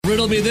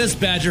Riddle me this,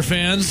 Badger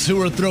fans who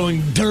were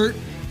throwing dirt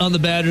on the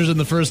Badgers in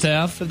the first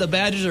half. If the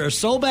Badgers are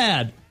so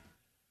bad,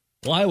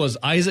 why was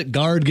Isaac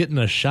Gard getting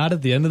a shot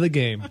at the end of the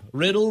game?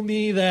 Riddle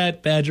me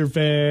that, Badger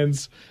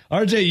fans.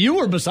 RJ, you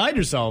were beside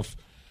yourself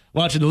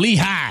watching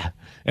Lehigh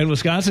and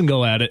Wisconsin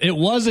go at it. It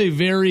was a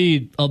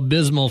very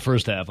abysmal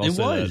first half. It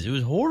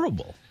was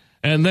horrible.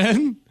 And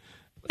then,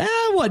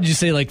 what did you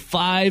say, like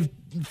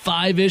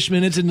five-ish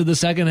minutes into the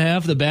second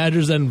half, the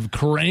Badgers then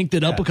cranked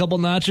it up a couple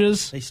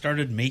notches. They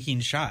started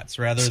making shots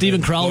rather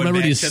Stephen than Crowell, going remember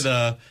back he's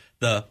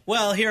to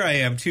well, here I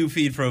am 2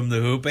 feet from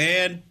the hoop,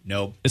 and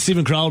nope.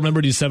 Stephen Crowell,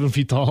 remember he's 7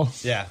 feet tall?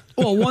 Yeah.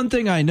 Well, one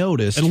thing I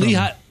noticed. And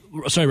Lehigh,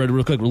 sorry,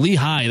 real quick,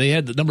 Lehigh, they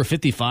had the number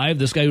 55,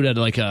 this guy who had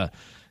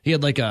he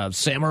had like a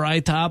samurai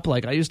top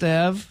like I used to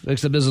have,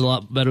 except this is a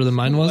lot better than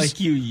mine was. Like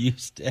you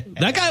used to have.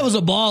 That guy was a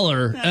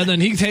baller, and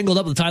then he tangled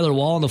up with Tyler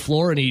Wall on the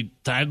floor, and he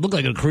looked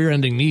like a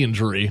career-ending knee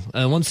injury.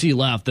 And once he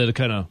left, that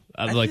kind of,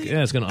 I was like,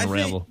 it's going to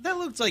unravel. That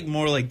looked like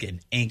more like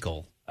an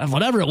ankle.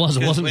 Whatever it was,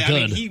 it wasn't good.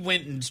 I mean, he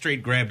went and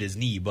straight grabbed his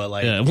knee,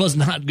 but it was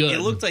not good. It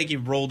looked like he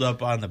rolled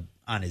up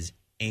on his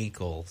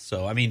ankle.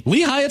 So I mean,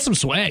 Lehigh had some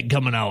swag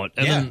coming out,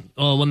 and then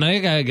when that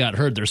guy got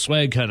hurt, their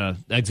swag kind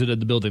of exited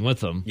the building with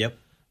them. Yep.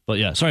 But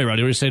yeah, sorry,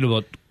 Roddy, what were you saying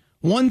about?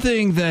 One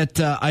thing that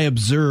I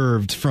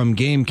observed from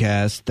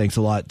Gamecast, thanks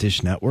a lot,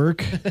 Dish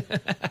Network,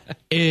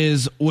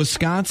 is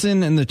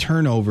Wisconsin and the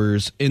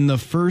turnovers in the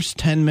first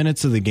 10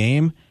 minutes of the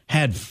game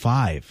had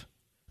 5.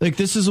 Like,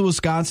 this is a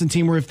Wisconsin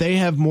team where if they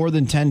have more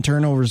than 10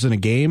 turnovers in a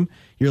game,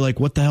 you're like,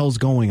 what the hell's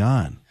going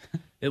on?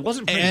 It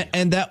wasn't pretty.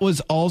 And that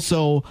was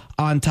also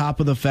on top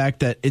of the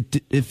fact that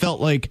it felt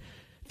like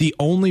the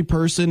only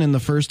person in the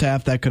first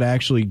half that could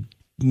actually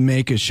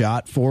make a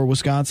shot for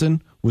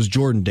Wisconsin was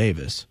Jordan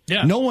Davis.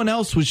 Yeah. No one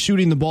else was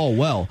shooting the ball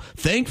well.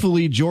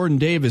 Thankfully, Jordan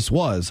Davis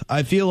was.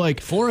 I feel like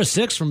 4 of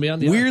 6 from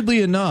beyond the arc.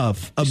 Weirdly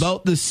enough,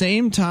 about the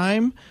same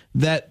time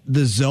that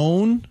the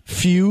zone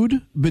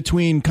feud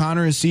between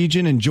Connor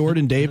Essegian and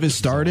Jordan Davis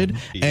started,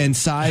 and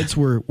sides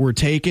were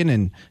taken,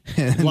 and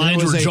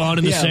lines were drawn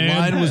in the sand.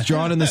 Line was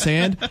drawn in the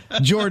sand.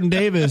 Jordan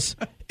Davis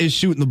is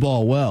shooting the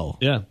ball well.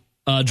 Yeah.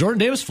 Jordan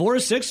Davis, 4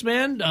 of 6,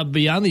 man,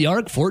 beyond the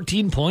arc,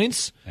 14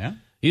 points. Yeah.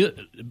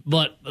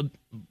 But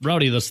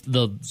Rowdy,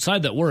 the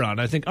side that we're on,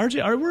 I think,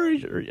 RJ,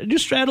 are you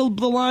straddled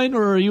the line,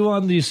 or are you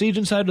on the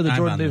Essegian side or the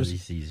Jordan Davis? I'm on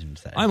the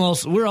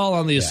Essegian side. We're all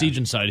on the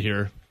Essegian side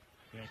here.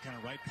 Yeah, kind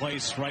of right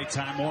place, right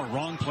time, or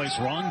wrong place,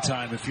 wrong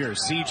time if you're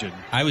Essegian.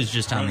 I was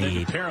just on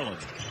the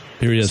Pearland.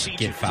 Here he is.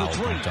 Get fouled. And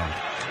the lead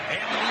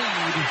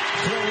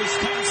for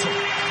Wisconsin.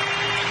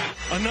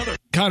 Another.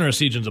 Connor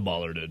Essegian's a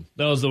baller, dude.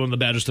 That was the one the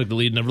Badgers took the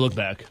lead and never looked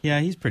back. Yeah,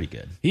 he's pretty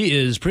good. He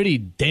is pretty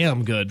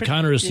damn good.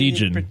 Connor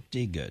Essegian.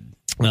 Pretty good.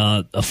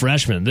 A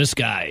freshman. This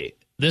guy.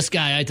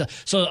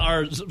 So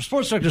our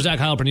sports director, Zach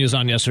Heilprin, he was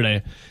on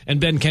yesterday, and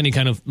Ben Kenny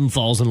kind of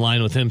falls in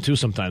line with him, too,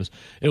 sometimes.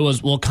 It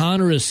was,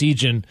 Connor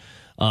Essegian,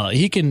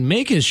 he can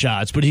make his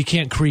shots, but he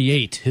can't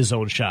create his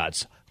own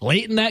shots.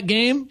 Late in that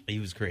game, He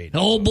was creating.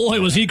 oh,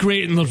 boy, was he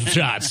creating the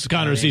shots,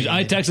 Connor Essegian.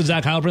 I texted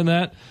Zach Heilprin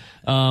that,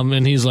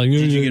 and he's like...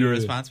 Did you get a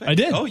response back? I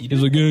did. Oh, you did?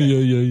 He's like, yeah.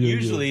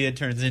 Usually it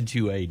turns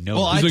into a no.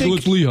 Well, He's like,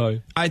 it's Lehigh.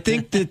 I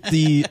think that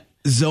the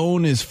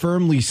zone is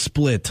firmly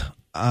split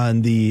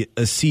on the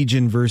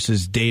Essegian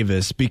versus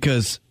Davis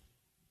because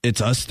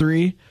it's us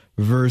three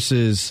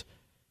versus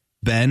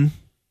Ben,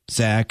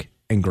 Zach,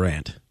 and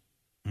Grant.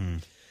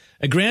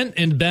 Grant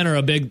and Ben are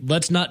a big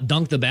let's not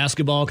dunk the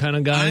basketball kind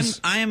of guys.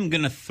 I am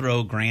going to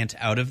throw Grant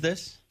out of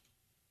this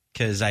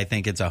because I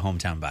think it's a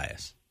hometown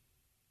bias.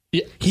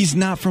 He's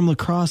not from La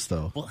Crosse,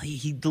 though. Well,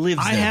 he lives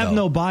there, I have though.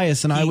 no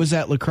bias, and I was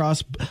at La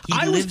Crosse.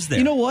 He lives there.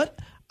 You know what?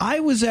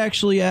 I was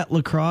actually at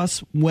La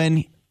Crosse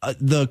when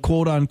the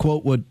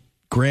quote-unquote what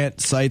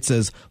Grant cites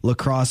as La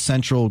Crosse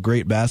Central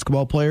great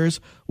basketball players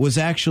was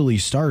actually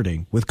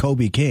starting with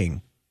Kobe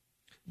King.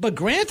 But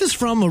Grant is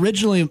from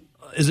originally,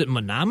 is it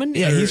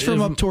Menominee? Yeah, Or he's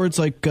from up towards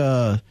like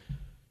Eau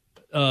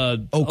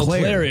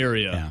Claire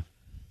area. Yeah.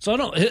 So I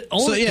don't. His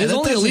only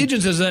doesn't-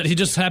 allegiance is that he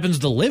just happens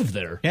to live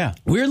there. Yeah.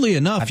 Weirdly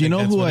enough, you think know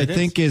that's who what I it is.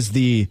 think is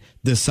the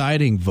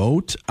deciding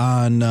vote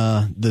on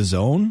the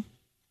zone?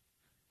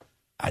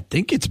 I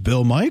think it's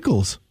Bill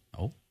Michaels.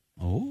 Oh.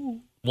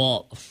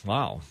 Well,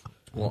 wow.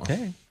 Well,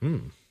 Okay.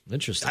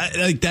 Interesting.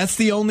 Like that's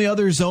the only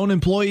other zone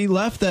employee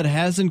left that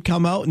hasn't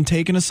come out and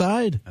taken a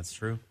side. That's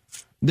true.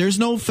 There's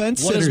no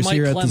fence What is sitters Mike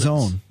here Clemens? at the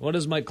zone. What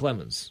is Mike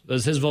Clemens?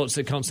 Does his vote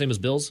count same as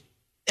Bill's?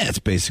 Yeah, it's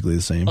basically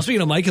the same. Oh,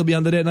 speaking of Mike, he'll be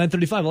on today at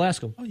 9:35. I'll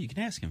ask him. Oh, you can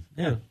ask him.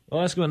 Yeah,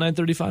 I'll ask him at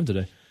 9:35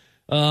 today.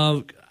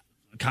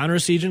 Connor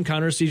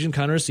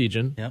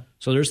Essegian. Yep.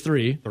 So there's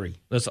three.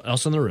 That's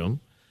us in the room.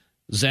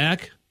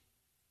 Zach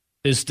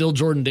is still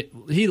Jordan.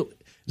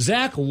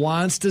 Zach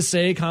wants to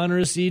say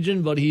Connor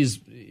Essegian, but he's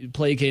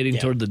placating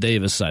toward the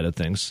Davis side of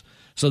things.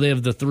 So they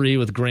have the three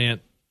with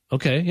Grant.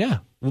 Okay, yeah.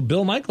 Well,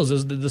 Bill Michaels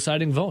is the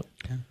deciding vote.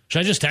 Okay. Should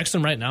I just text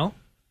him right now?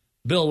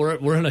 Bill,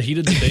 we're in a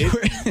heated debate.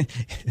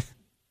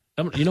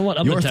 You know what?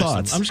 I'm Your gonna text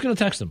thoughts. him. I'm just going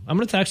to text him. I'm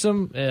going to text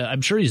him.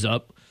 I'm sure he's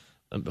up.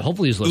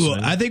 Hopefully he's listening.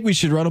 Ooh, I think we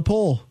should run a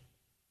poll.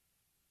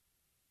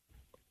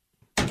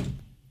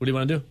 What do you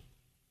want to do?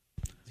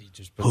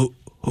 Who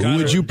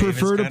would you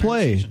prefer to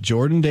play,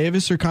 Jordan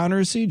Davis or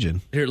Connor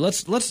Essegian? Here,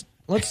 let's.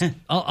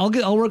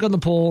 I'll work on the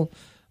poll.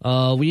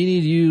 We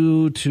need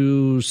you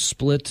to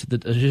split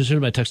the. Here's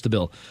my text to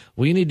Bill.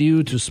 We need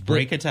you to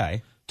split. Break a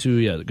tie.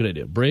 Good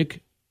idea.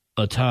 Break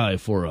a tie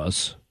for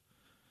us,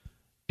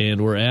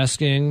 and we're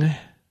asking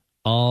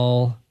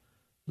all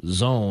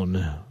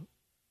zone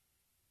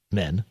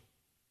men.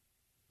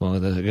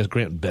 Well, I guess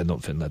Grant and Ben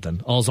don't fit in that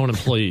then. All zone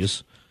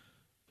employees.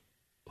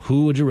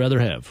 Who would you rather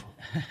have?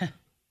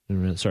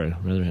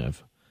 Rather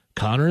have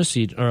Connor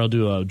Essegian, or I'll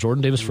do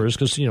Jordan Davis first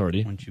because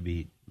seniority.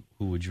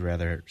 Who would you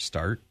rather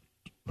start?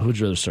 Who would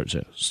you rather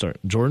start?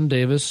 Jordan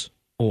Davis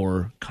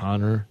or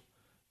Connor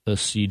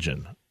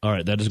Essegian? All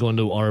right, that is going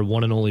to our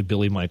one and only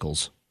Billy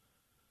Michaels.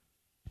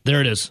 There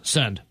it is.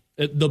 Send.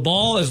 The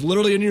ball is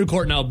literally in your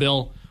court now,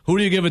 Bill. Who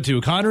do you give it to?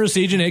 Connor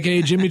Essegian,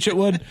 a.k.a. Jimmy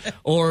Chitwood,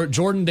 or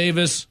Jordan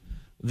Davis,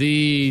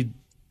 the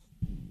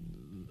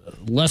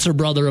lesser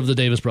brother of the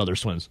Davis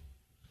brothers twins?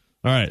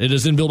 All right, it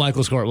is in Bill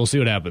Michaels' court. We'll see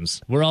what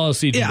happens. We're all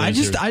Essegian. Yeah, I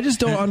just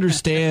don't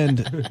understand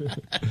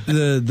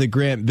the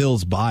Grant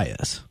Bills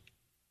bias.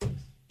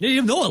 Yeah, you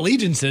have no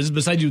allegiances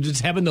besides you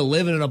just happen to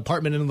live in an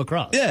apartment in La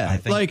Crosse. Yeah, I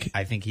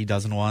think he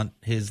doesn't want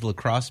his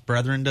lacrosse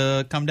brethren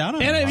to come down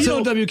on him. And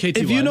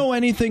if you know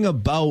anything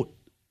about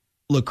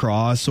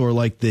lacrosse or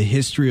like the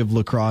history of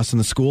lacrosse in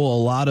the school,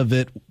 a lot of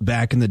it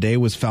back in the day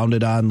was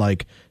founded on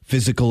like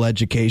physical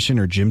education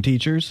or gym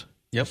teachers.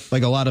 Yep.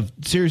 Like a lot of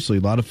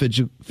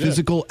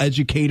physical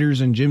educators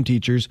and gym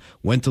teachers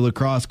went to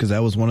lacrosse because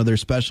that was one of their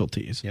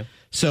specialties. Yep.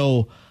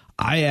 So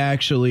I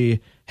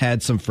actually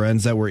had some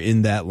friends that were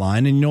in that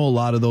line, and a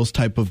lot of those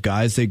type of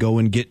guys, they go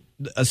and get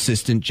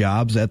assistant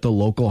jobs at the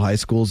local high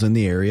schools in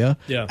the area.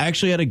 Yeah. I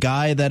actually had a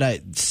guy that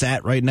I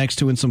sat right next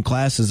to in some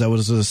classes that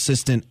was an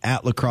assistant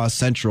at La Crosse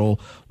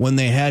Central when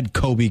they had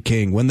Kobe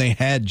King, when they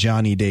had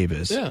Johnny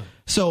Davis. Yeah.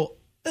 So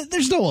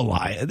there's no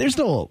lie. There's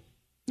no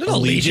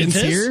allegiance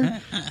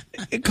here.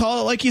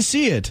 Call it like you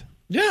see it.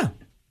 Yeah.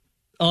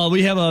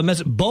 We have a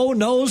message. Bo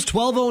Knows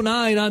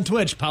 1209 on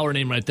Twitch. Power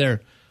name right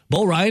there.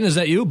 Bo Ryan, is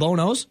that you? Bo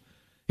Knows?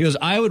 He goes,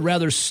 I would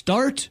rather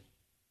start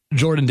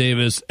Jordan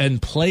Davis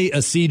and play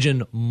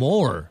Essegian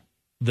more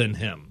than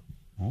him.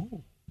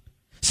 Oh.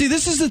 See,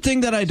 this is the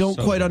thing that I don't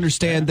quite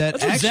understand.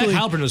 That's what actually,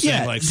 Zach Halpern was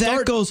saying.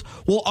 Zach goes,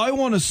 well, I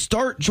want to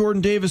start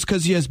Jordan Davis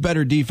because he has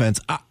better defense.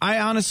 I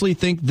honestly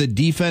think the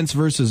defense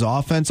versus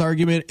offense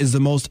argument is the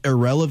most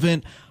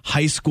irrelevant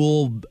high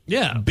school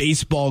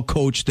baseball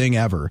coach thing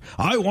ever.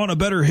 I want a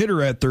better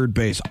hitter at third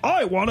base.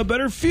 I want a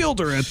better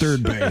fielder at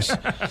third base.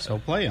 So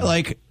play him.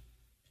 Like,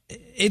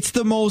 it's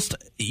the most,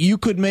 you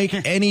could make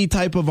any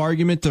type of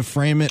argument to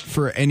frame it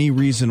for any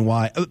reason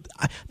why.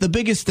 The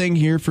biggest thing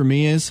here for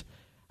me is,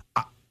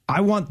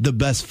 I want the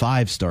best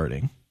five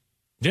starting.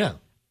 Yeah.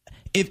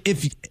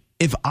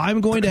 If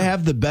I'm going to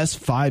have the best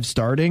five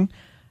starting,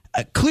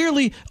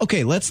 clearly,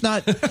 okay, let's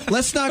not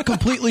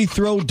completely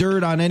throw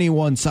dirt on any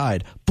one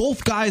side.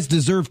 Both guys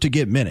deserve to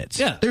get minutes.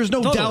 Yeah, there's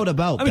no doubt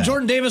about that. I mean,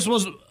 Jordan Davis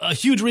was a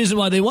huge reason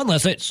why they won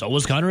last night. So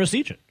was Connor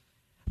Essegian.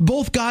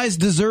 Both guys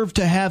deserve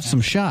to have some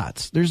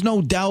shots. There's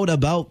no doubt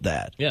about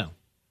that. Yeah.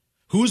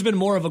 Who's been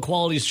more of a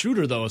quality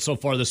shooter though so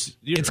far this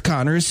year? It's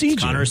Connor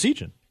Essegian. Connor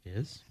Essegian.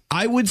 Is.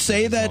 I would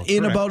say that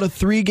in about a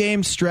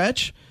 3-game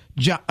stretch,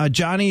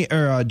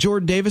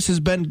 Jordan Davis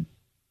has been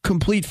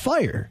complete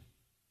fire.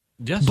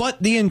 Yes.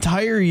 But the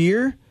entire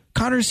year,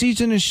 Connor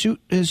Essegian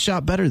has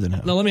shot better than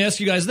him. Now, let me ask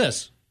you guys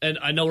this. And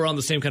I know we're on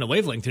the same kind of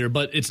wavelength here,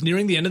 but it's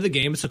nearing the end of the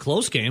game. It's a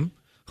close game.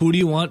 Who do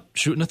you want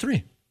shooting a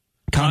three?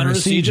 Connor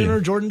Essegian or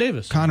Jordan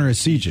Davis? Connor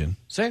Essegian.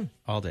 Same.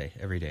 All day,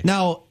 every day.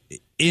 Now,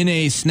 in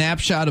a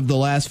snapshot of the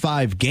last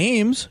 5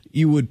 games,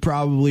 you would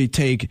probably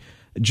take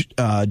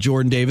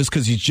Jordan Davis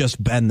because he's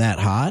just been that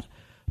hot.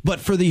 But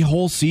for the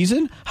whole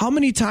season, how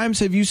many times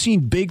have you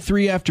seen big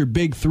three after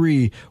big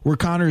three where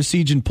Connor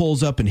Essegian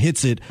pulls up and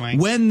hits it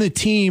when the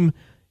team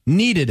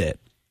needed it?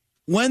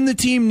 When the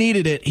team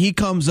needed it, he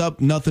comes up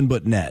nothing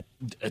but net.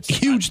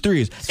 Huge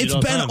threes. It's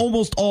been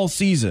almost all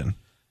season.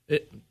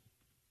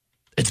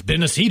 It's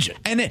been Essegian.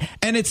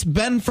 And it's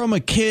been from a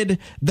kid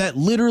that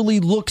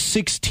literally looks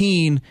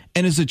 16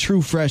 and is a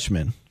true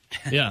freshman.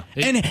 Yeah.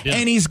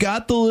 And he's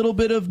got the little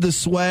bit of the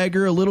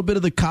swagger, a little bit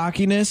of the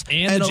cockiness,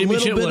 and a Jimmy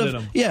little bit Chitwood of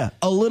in him. Yeah,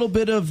 a little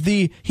bit of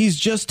the he's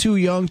just too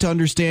young to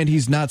understand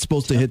he's not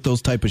supposed to hit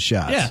those type of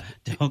shots. Yeah.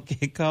 Don't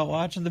get caught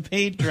watching the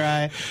paint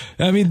dry.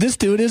 I mean, this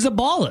dude is a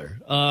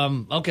baller.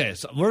 Okay,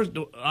 so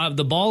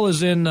the ball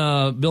is in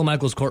Bill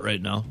Michaels' court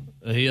right now.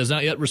 He has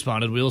not yet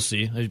responded. We'll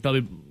see. He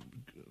probably,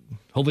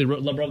 hopefully,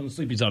 rubbing the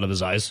sleepies out of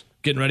his eyes.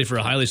 Getting ready for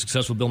a highly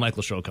successful Bill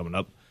Michaels show coming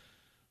up.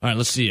 All right,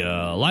 let's see.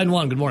 Line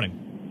 1, good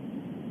morning.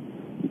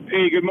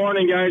 Hey, good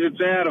morning, guys.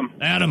 It's Adam.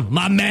 Adam,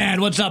 my man.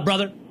 What's up,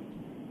 brother?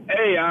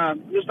 Hey,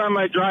 just on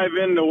my drive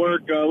into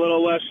work, a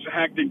little less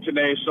hectic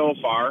today so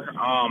far.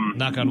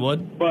 Knock on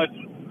wood. But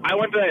I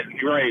went to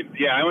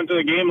I went to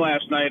the game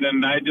last night,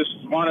 and I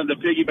just wanted to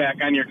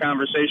piggyback on your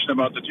conversation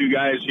about the two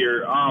guys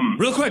here.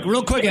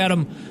 Real quick,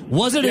 Adam.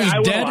 Was it as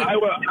dead? I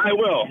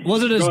will.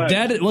 Was it as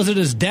dead? Was it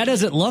as dead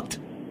as it looked?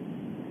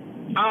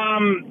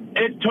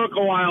 It took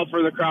a while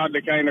for the crowd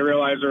to kind of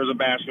realize there was a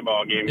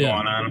basketball game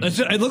going on.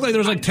 It looked like there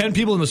was like 10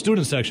 people in the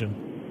student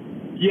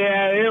section.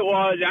 Yeah, it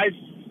was.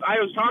 I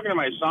was talking to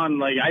my son.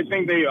 Like, I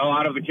think a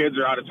lot of the kids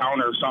are out of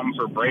town or something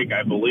for break.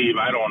 I believe.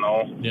 I don't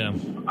know. Yeah.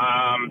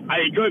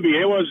 It could be.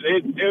 It was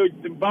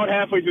about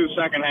halfway through the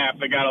second half.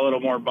 They got a little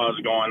more buzz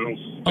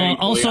going.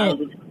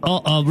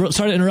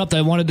 Sorry to interrupt.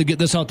 I wanted to get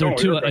this out there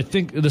too. Right. I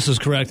think this is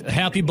correct.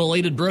 Happy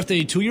belated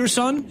birthday to your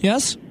son.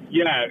 Yes.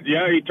 Yeah.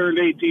 He turned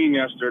 18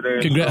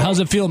 yesterday. How's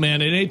it feel,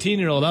 man? An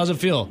 18-year-old. How's it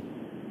feel?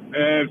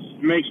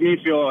 It makes me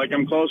feel like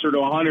I'm closer to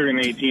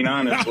 118,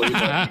 honestly.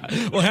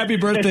 Well, happy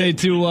birthday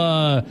to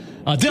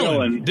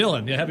Dylan.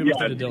 Dylan. Yeah, happy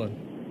birthday to Dylan.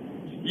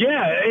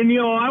 Yeah, and,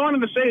 I wanted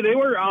to say they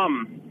were,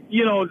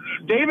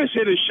 Davis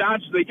hit his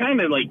shots. They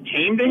kind of,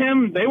 came to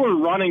him. They were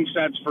running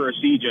sets for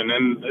Essegian,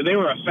 and they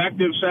were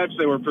effective sets.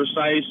 They were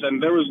precise,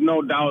 and there was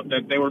no doubt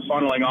that they were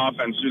funneling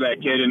offense through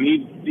that kid, and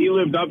he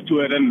lived up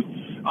to it. And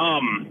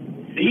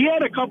he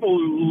had a couple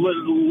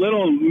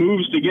little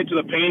moves to get to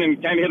the paint and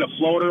kind of hit a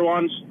floater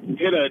once,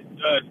 hit a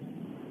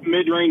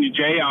mid-range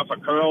J off a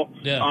curl.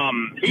 Yeah.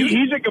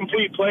 He's a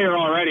complete player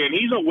already, and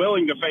he's a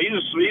willing defender.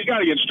 He's got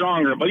to get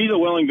stronger, but he's a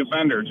willing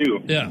defender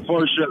too. Yeah,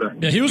 for sure.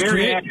 Yeah, he was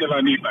very active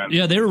on defense.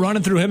 Yeah, they were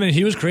running through him, and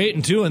he was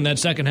creating too in that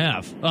second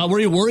half. Were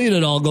you worried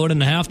at all going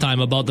into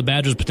halftime about the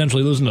Badgers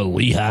potentially losing to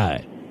Lehigh?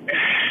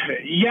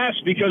 Yes,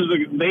 because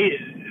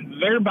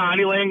their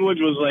body language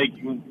was like,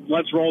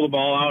 let's roll the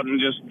ball out and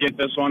just get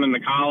this one in the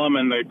column,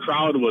 and the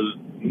crowd was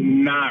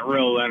not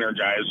real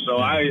energized. So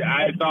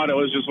I thought it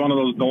was just one of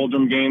those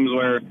doldrum games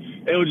where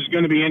it was just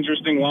going to be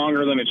interesting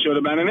longer than it should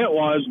have been, and it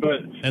was.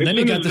 But then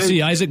you got to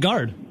see Isaac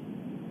Gard.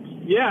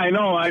 Yeah, I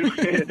know.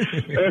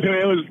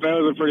 That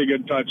was a pretty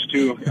good touch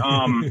too.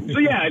 So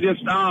yeah,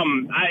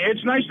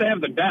 it's nice to have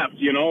the depth,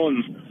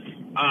 and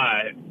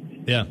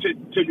yeah.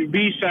 To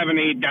be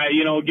 7'8" guy,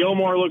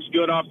 Gilmore looks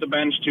good off the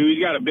bench too.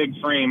 He's got a big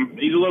frame.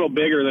 He's a little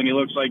bigger than he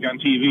looks like on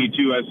TV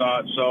too, I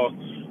thought. So,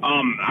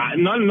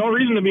 no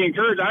reason to be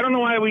encouraged. I don't know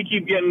why we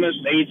keep getting this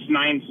 8th,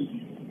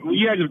 9th.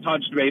 You guys have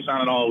touched base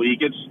on it all week.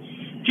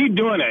 Keep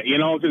doing it,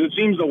 because it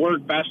seems to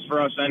work best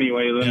for us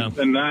anyway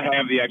than not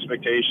have the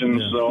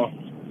expectations. Yeah. So,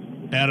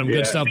 Adam,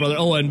 good stuff, brother.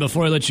 Oh, and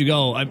before I let you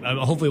go,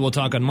 hopefully we'll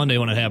talk on Monday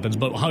when it happens.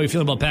 But how are you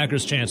feeling about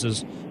Packers'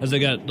 chances as they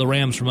got the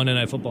Rams for Monday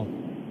Night Football?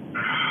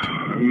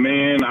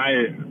 Man,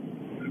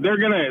 they're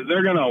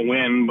gonna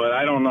win, but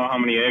I don't know how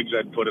many eggs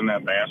I'd put in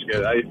that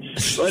basket.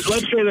 Let's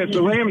say that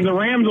the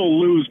Rams will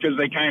lose because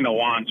they kind of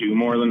want to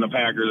more than the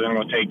Packers are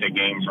going to take the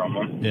game from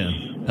them.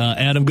 Yeah,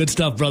 Adam, good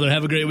stuff, brother.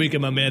 Have a great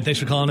weekend, my man.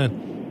 Thanks for calling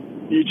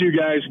in. You too,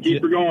 guys.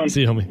 Keep her going.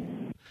 See you,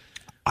 homie.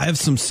 I have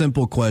some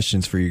simple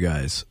questions for you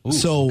guys.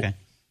 Ooh, okay.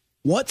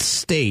 What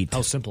state?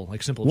 How simple?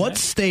 Like simple. What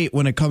state,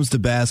 when it comes to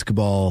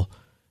basketball,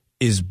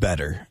 is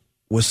better,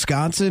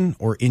 Wisconsin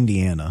or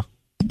Indiana?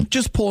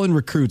 Just pulling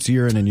recruits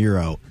year in and year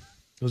out.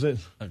 Was it?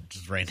 I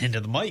just ran into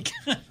the mic.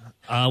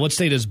 What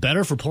state is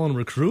better for pulling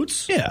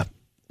recruits? Yeah.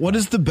 What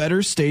is the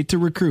better state to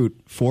recruit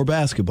for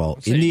basketball,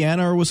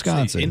 Indiana or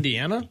Wisconsin?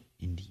 Indiana?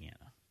 Indiana.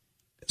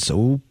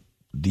 So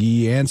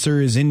the answer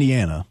is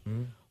Indiana.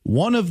 Mm-hmm.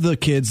 One of the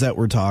kids that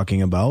we're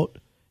talking about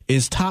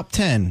is top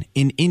 10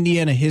 in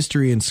Indiana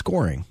history and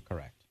scoring.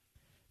 Correct.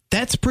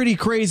 That's pretty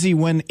crazy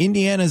when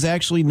Indiana is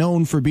actually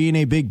known for being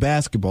a big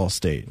basketball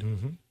state.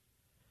 Mm-hmm.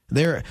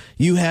 There,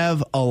 you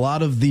have a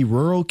lot of the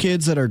rural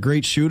kids that are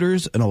great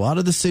shooters and a lot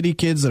of the city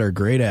kids that are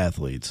great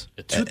athletes.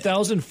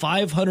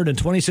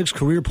 2,526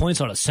 career points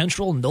out of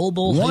Central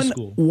Noble High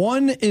School.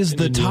 One is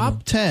the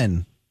top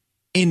 10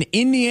 in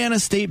Indiana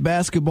State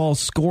basketball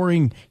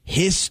scoring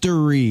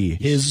history.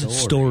 His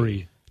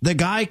story. The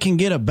guy can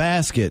get a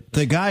basket.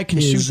 The guy can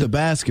shoot the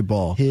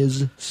basketball.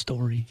 His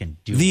story.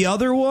 The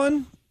other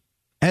one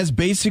has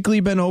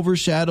basically been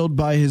overshadowed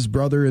by his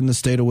brother in the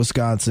state of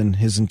Wisconsin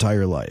his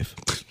entire life.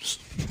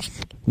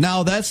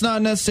 Now, that's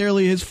not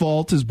necessarily his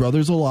fault. His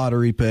brother's a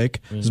lottery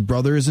pick. His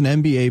brother is an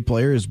NBA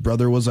player. His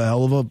brother was a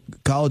hell of a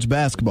college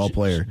basketball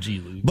player.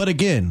 But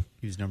again,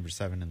 he was number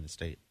 7 in the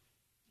state.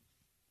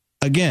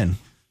 Again,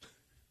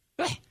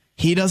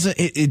 he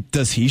doesn't.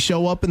 Does he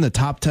show up in the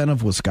top 10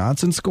 of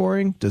Wisconsin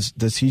scoring?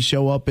 Does he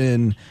show up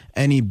in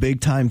any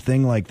big time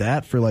thing like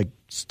that for like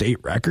state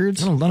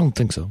records? I don't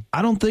think so.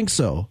 I don't think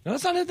so. No,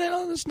 that's not it.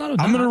 That's not.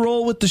 I'm going to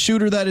roll with the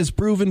shooter that is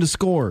proven to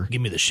score.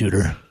 Give me the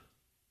shooter.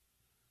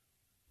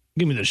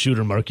 Give me the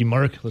shooter, Marky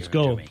Mark. Let's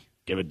go.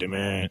 Give it to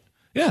me.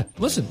 Yeah,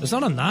 listen, it's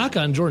not a knock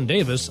on Jordan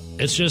Davis.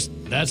 It's just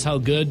that's how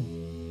good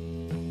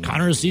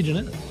Connor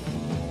Essegian is.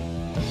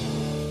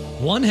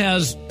 One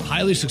has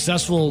highly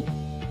successful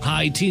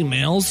high teen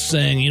males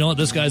saying, you know what,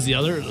 this guy's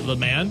the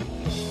man.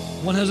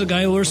 One has a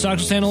guy who wears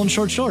socks, sandal, and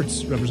short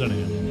shorts representing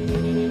him.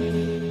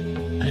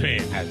 I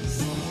mean,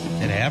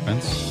 it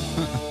happens.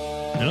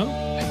 You know?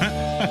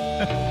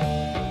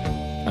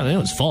 I think it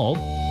was fault.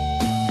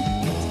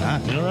 It's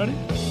not. You know, ready?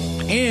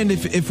 And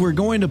if we're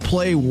going to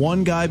play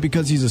one guy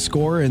because he's a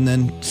scorer, and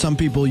then some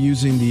people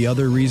using the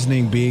other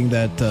reasoning being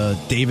that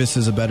Davis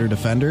is a better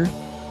defender,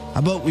 how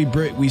about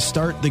we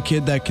start the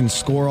kid that can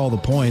score all the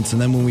points,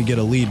 and then when we get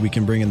a lead, we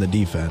can bring in the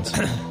defense.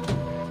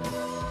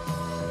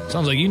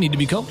 Sounds like you need to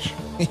be coach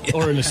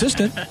or an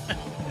assistant.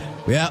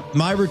 Yeah,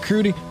 my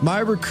recruiting,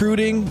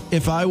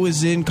 if I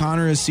was in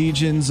Connor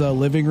Essegian's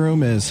living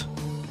room, is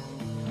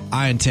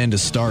I intend to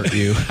start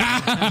you.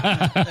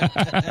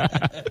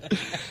 I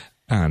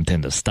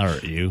intend to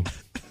start you.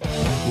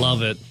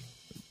 Love it.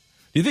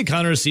 Do you think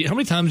Connor Essegian, how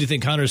many times do you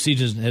think Connor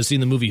Essegian has seen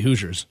the movie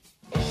Hoosiers?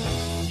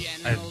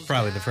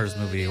 Probably the first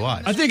movie he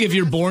watched. I think if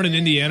you're born in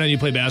Indiana and you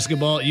play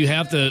basketball, you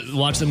have to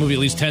watch the movie at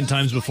least 10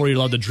 times before you're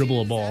allowed to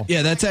dribble a ball.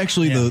 Yeah, that's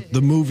actually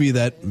the movie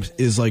that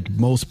is like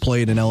most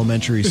played in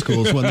elementary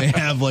schools when they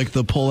have like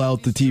the pull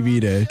out the TV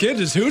day.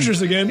 Kids, it's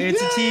Hoosiers again.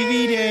 It's a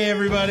TV day,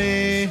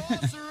 everybody.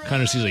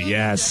 Connor Essegian's like,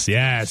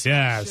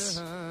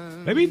 yes.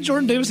 Maybe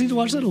Jordan Davis needs to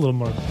watch that a little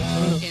more.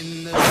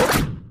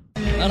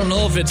 I don't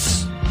know if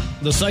it's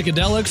the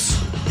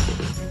psychedelics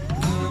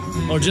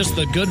or just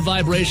the good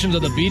vibrations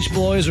of the Beach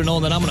Boys, or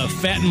knowing that I'm going to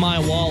fatten my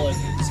wallet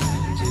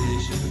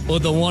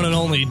with the one and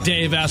only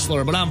Dave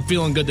Essler. But I'm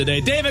feeling good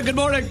today. David, good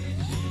morning.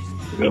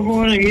 Good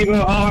morning,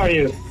 Evo. How are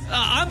you?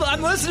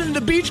 I'm listening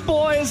to Beach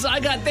Boys.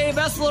 I got Dave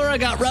Essler. I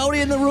got Rowdy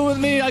in the room with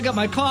me. I got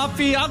my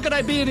coffee. How could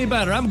I be any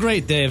better? I'm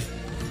great, Dave.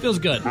 Feels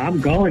good. I'm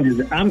going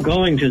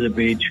to the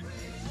beach.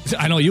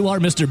 I know you are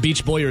Mr.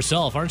 Beach Boy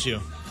yourself, aren't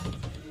you?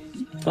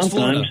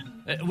 Sometimes.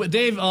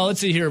 Dave, let's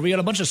see here. We got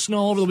a bunch of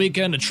snow over the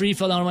weekend. A tree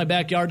fell down in my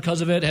backyard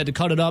because of it. Had to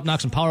cut it up, knock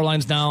some power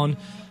lines down.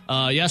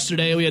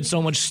 Yesterday, we had so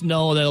much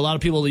snow that a lot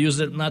of people used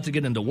it not to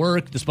get into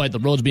work, despite the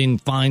roads being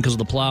fine because of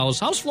the plows.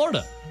 How's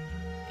Florida?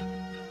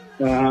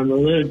 A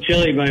little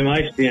chilly by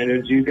my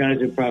standards. You guys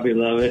would probably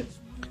love it.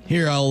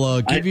 Here,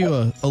 I'll give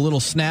you a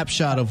little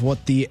snapshot of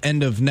what the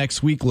end of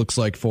next week looks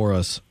like for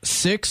us.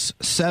 6,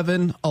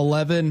 7,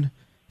 11,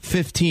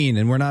 15,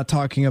 and we're not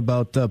talking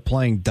about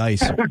playing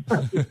dice. Yeah,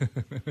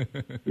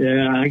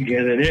 I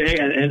get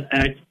it.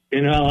 And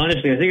in all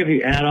honesty, I think if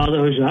you add all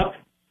those up,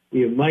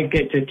 you might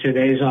get to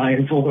today's high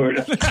in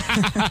Florida.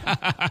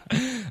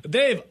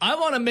 Dave, I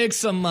want to make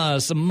some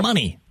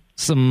money.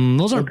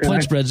 Those aren't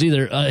point spreads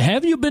either.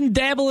 Have you been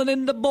dabbling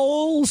in the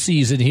bowl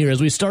season here as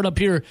we start up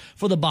here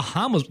for the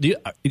Bahamas? You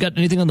got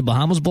anything on the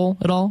Bahamas Bowl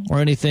at all, or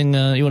anything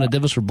you want to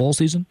give us for bowl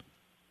season?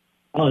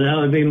 Oh, that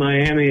would be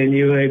Miami and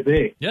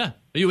UAB. Yeah.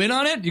 Are you in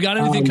on it? You got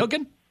anything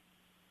cooking?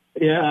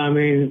 Yeah, I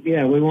mean,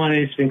 we want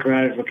instant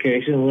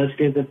gratification. Let's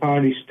get the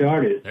party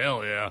started.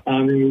 Hell yeah.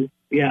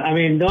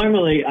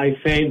 Normally I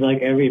fade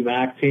like every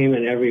MAC team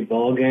in every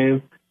bowl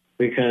game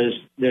because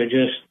they're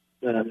just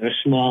they're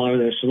smaller,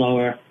 they're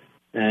slower,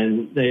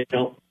 and they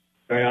don't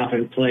very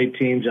often play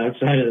teams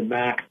outside of the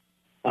MAC.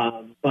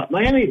 But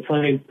Miami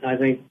played, I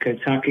think,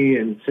 Kentucky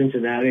and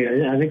Cincinnati.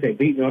 I think they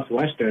beat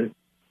Northwestern.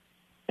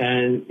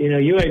 And,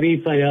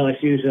 UAB played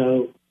LSU,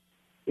 so,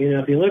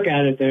 if you look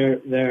at it,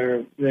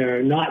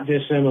 they're not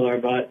dissimilar,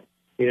 but,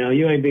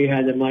 UAB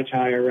had a much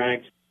higher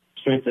ranked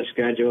strength of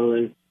schedule,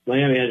 and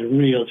Miami has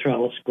real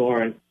trouble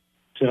scoring.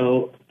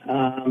 So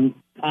I'm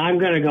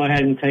going to go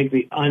ahead and take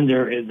the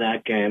under in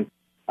that game.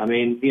 I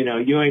mean,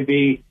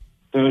 UAB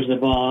throws the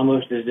ball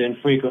almost as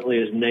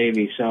infrequently as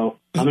Navy, so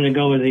I'm going to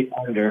go with the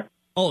under.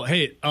 Oh,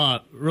 hey,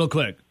 real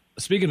quick.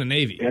 Speaking of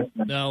Navy, yes,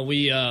 now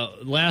we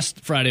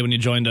last Friday when you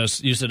joined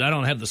us, you said I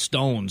don't have the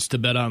stones to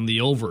bet on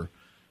the over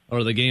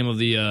or the game of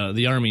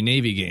the Army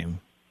Navy game.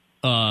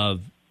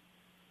 Sorry,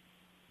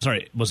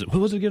 who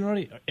was it again?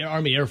 Army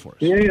Air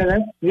Force.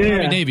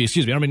 Army Navy.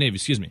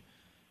 Excuse me.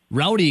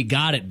 Rowdy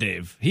got it,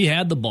 Dave. He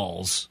had the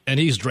balls and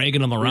he's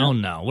dragging them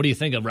around now. What do you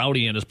think of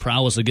Rowdy and his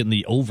prowess of getting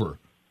the over?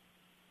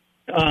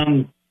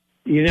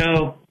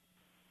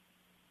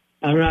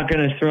 I'm not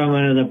going to throw him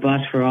under the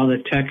bus for all the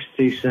texts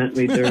he sent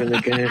me during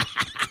the game.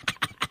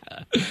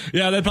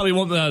 Yeah, that probably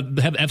won't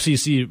have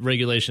FCC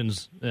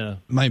regulations. Yeah,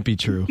 might be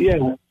true. Yeah,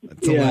 All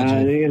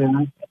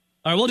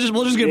right, we'll just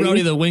give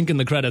Rowdy the wink and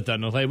the credit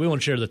then. Okay, we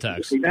won't share the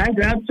text.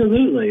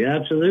 Absolutely.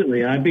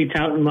 I'd be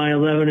touting my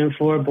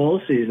 11-4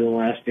 bowl season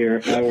last year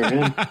if I were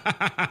him.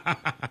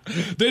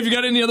 Dave, you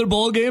got any other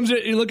bowl games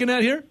that you're looking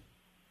at here?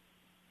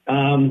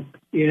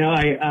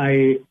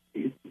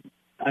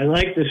 I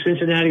like the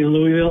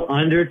Cincinnati-Louisville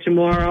under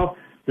tomorrow.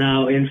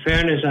 Now, in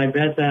fairness, I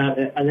bet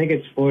that I think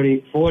it's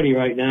 40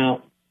 right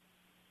now.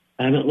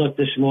 I haven't looked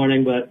this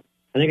morning, but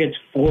I think it's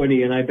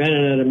 40, and I bet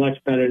it at a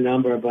much better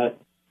number. But,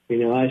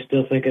 I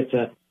still think it's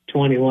a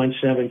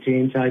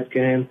 21-17 type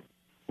game.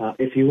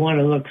 If you want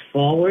to look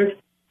forward,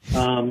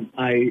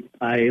 I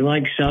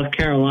like South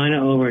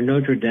Carolina over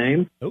Notre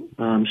Dame.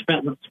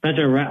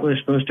 Spencer Rattler's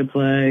supposed to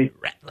play.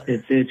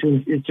 It's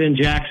in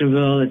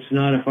Jacksonville. It's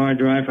not a far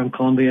drive from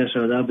Columbia,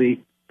 so they'll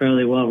be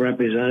fairly well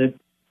represented.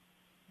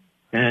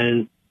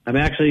 And I'm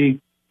actually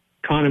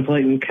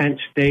contemplating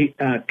Kansas State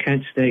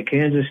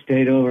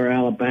over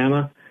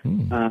Alabama.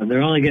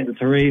 They're only getting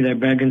 3. They're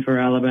begging for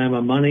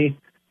Alabama money.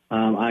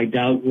 I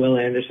doubt Will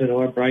Anderson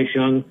or Bryce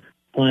Young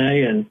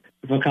play, and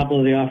if a couple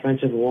of the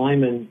offensive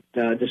linemen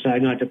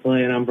decide not to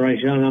play, and I'm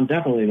Bryce Young, I'm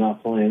definitely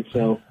not playing.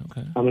 So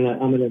I'm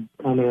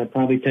gonna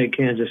probably take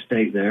Kansas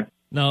State there.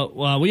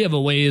 Now we have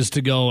a ways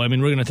to go. I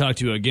mean, we're going to talk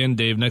to you again,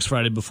 Dave, next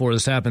Friday before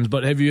this happens.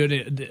 But have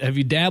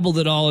you dabbled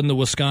at all in the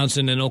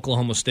Wisconsin and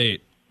Oklahoma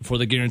State for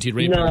the guaranteed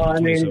rate. No, I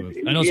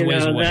mean, I know it's a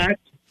ways away.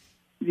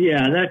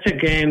 That's a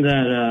game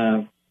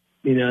that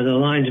the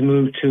lines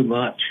move too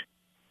much.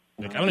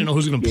 Like, I don't even know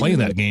who's going to play in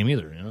that game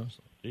either.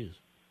 So, geez.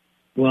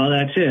 Well,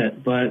 that's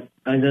it. But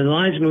the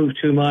lines move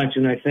too much,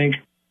 and I think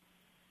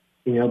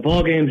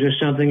ball games are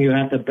something you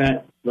have to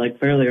bet like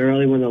fairly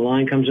early when the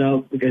line comes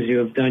out because you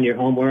have done your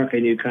homework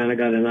and you kind of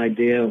got an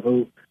idea of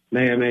who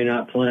may or may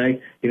not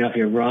play. If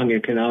you're wrong, you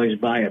can always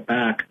buy it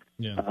back.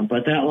 Yeah.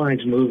 But that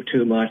line's moved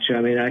too much.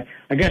 I mean,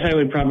 I guess I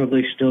would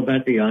probably still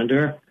bet the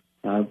under,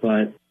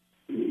 but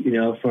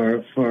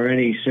for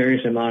any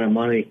serious amount of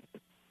money,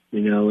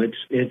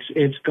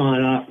 it's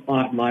gone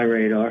off my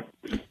radar.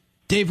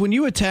 Dave, when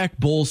you attack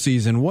bowl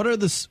season, what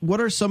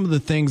are some of the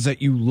things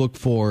that you look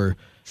for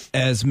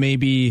as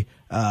maybe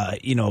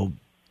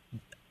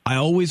I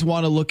always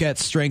want to look at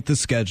strength of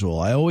schedule.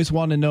 I always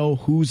want to know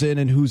who's in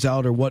and who's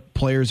out or what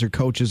players or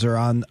coaches are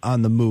on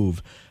the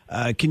move.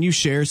 Can you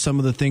share some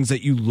of the things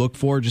that you look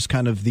for, just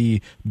kind of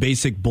the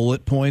basic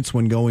bullet points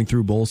when going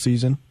through bowl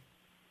season?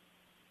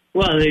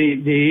 Well, the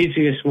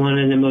easiest one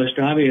and the most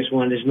obvious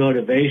one is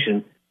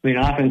motivation. I mean,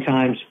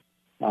 oftentimes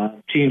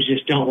teams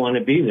just don't want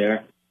to be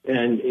there.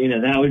 And,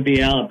 that would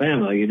be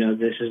Alabama.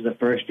 This is the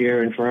first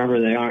year in forever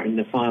they aren't in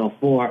the Final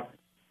Four.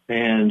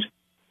 And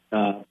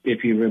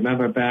if you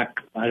remember back,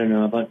 I don't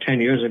know, about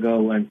 10 years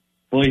ago when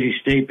Boise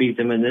State beat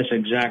them in this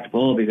exact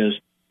bowl because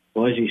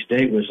Boise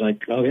State was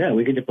like, oh, yeah,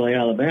 we get to play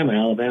Alabama.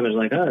 Alabama's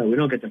like, oh, we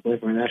don't get to play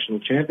for a national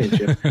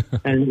championship.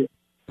 And,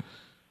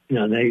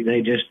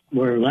 they just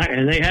were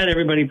and they had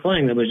everybody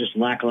playing. There was just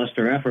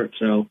lackluster effort.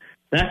 So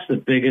that's the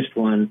biggest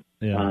one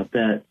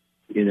that,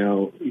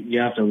 you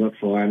have to look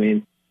for. I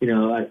mean,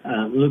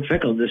 Luke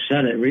Fickell just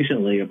said it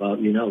recently about,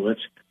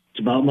 it's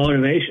about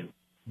motivation.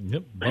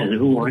 Yep. And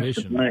who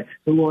wants to play?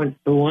 Who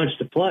wants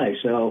to play?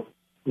 So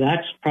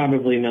that's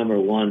probably number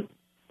one.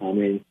 I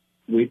mean,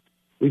 you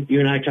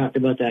and I talked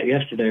about that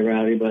yesterday,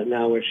 Rowdy, but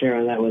now we're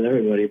sharing that with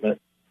everybody. But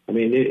I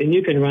mean, and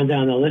you can run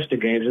down the list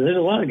of games, and there's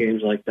a lot of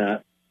games like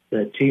that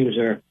teams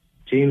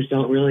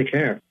don't really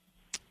care.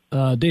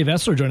 Dave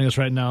Essler joining us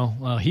right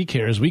now. He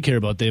cares. We care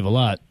about Dave a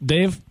lot.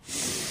 Dave,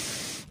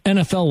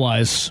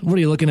 NFL-wise, what are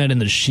you looking at in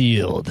the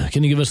Shield?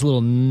 Can you give us a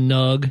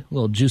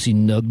little juicy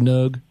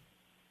nug?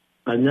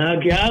 A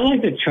nug, yeah. I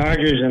like the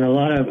Chargers, and a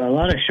lot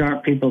of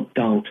sharp people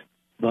don't.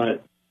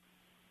 But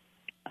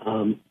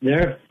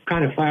they're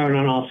kind of firing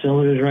on all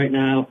cylinders right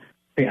now.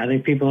 I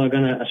think people are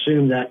going to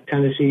assume that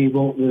Tennessee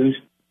won't lose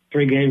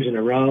 3 games in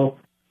a row,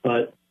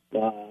 but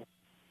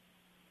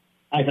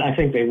I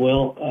think they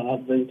will.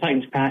 The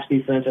Titans' pass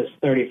defense is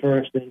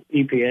 31st in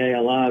EPA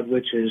allowed,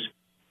 which is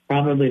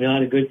probably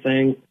not a good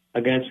thing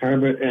against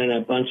Herbert and a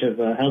bunch of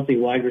healthy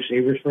wide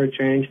receivers for a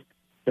change.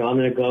 So I'm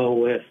going to go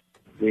with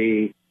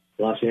the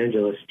Los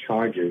Angeles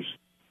Chargers.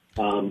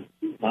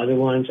 Other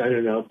ones, I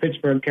don't know.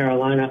 Pittsburgh,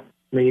 Carolina.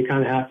 I mean, you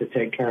kind of have to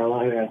take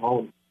Carolina at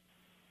home.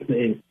 I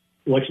mean,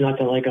 what's not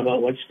to like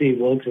about what Steve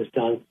Wilkes has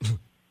done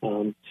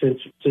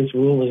since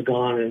Rule is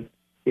gone, and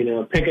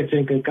Pickett's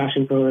in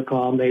concussion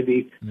protocol.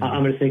 Maybe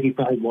I'm going to think he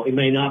probably won't. He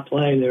may not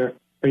play. They're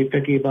pretty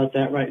picky about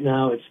that right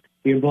now. It's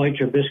your boy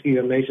Trubisky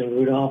or Mason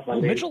Rudolph. I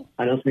mean, Mitchell?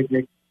 I don't think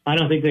they're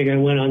going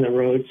to win on the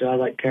road. So I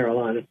like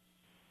Carolina.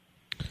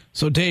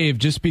 So Dave,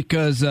 just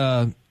because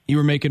you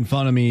were making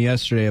fun of me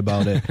yesterday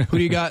about it, who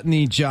do you got in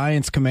the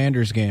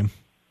Giants-Commanders game?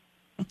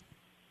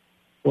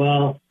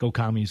 Well, go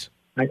Commies.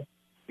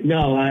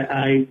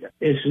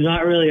 It's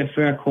not really a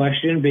fair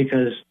question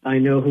because I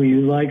know who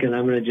you like, and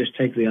I'm going to just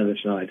take the other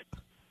side.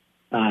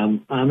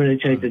 I'm going to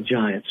take the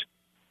Giants.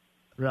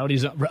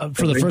 Rowdy's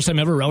for the first time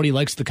ever. Rowdy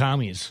likes the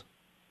Commies.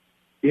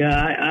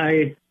 Yeah,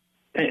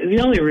 the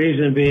only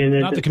reaon being that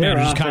not the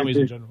Commanders, Commies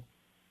in general.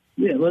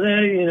 Yeah,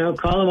 well,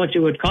 call them what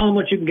you would call them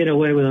what you can get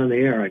away with on the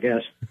air, I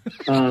guess.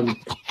 I'm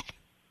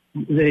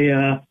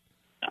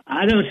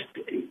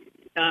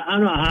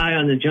not high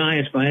on the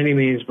Giants by any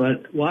means,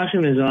 but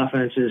Washington's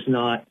offense is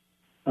not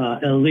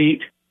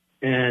elite,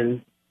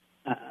 and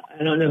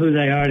I don't know who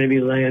they are to be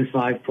laying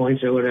 5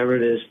 points or whatever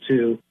it is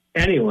to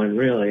anyone,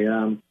 really.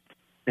 And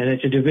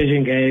it's a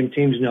division game.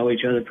 Teams know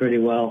each other pretty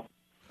well.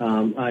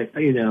 I'm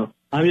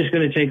just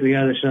going to take the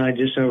other side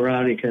just so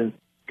Rowdy can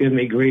give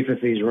me grief if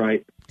he's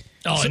right.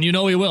 Oh, and he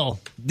will.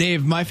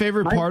 Dave, my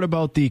favorite part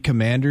about the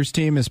Commanders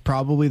team is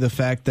probably the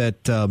fact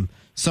that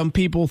some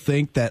people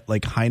think that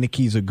like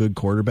Heineke's a good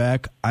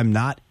quarterback. I'm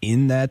not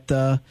in that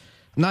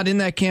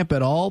camp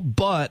at all,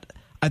 but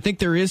I think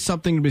there is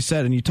something to be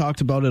said, and you talked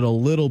about it a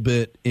little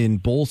bit in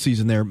bowl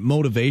season there,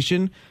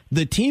 motivation.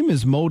 The team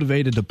is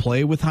motivated to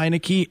play with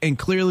Heineke, and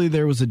clearly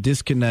there was a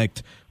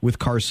disconnect with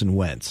Carson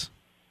Wentz.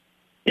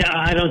 Yeah,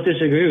 I don't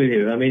disagree with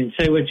you. I mean,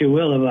 say what you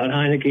will about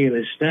Heineke and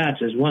his stats.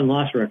 His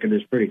one-loss record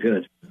is pretty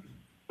good.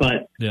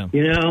 But, there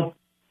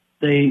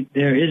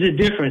is a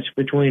difference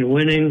between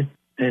winning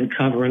and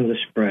covering the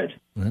spread.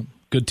 Well,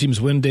 good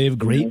teams win, Dave.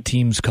 Great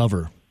teams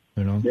cover.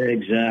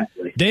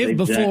 Exactly. Dave,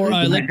 before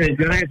I let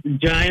the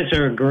Giants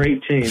are a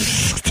great team.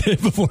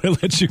 Dave, before I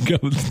let you go,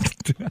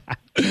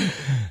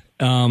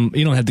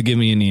 you don't have to give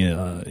me any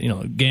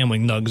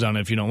gambling nugs on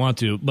it if you don't want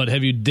to. But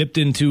have you dipped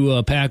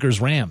into Packers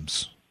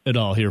Rams? at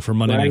all here for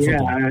Monday Night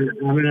Football?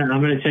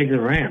 I'm gonna take the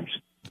Rams.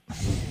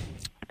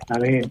 I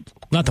mean,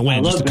 not to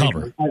win, just to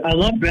cover. I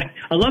love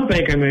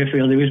Baker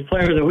Mayfield. He was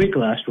Player of the Week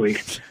last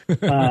week.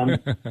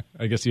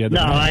 I guess you had.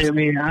 No, I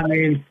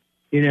mean,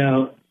 you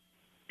know,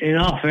 in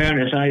all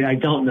fairness, I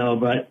don't know,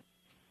 but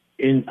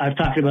I've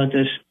talked about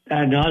this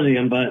ad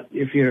nauseum. But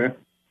if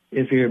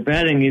you're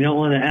betting, you don't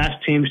want to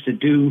ask teams to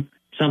do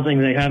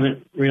something they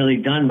haven't really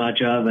done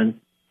much of, and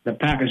the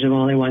Packers have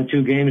only won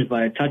 2 games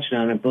by a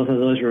touchdown, and both of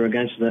those were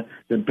against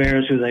the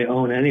Bears, who they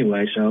own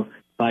anyway. So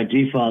by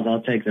default,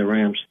 I'll take the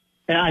Rams.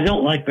 And I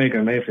don't like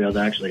Baker Mayfield,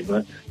 actually,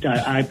 but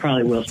I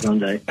probably will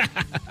someday.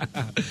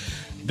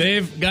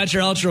 Dave, got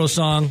your outro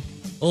song,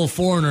 Old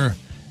Foreigner,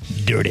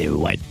 Dirty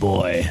White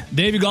Boy.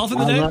 Dave, you golfing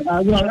today?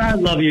 I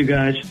love you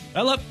guys.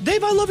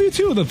 Dave, I love you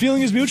too. The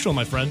feeling is mutual,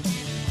 my friend.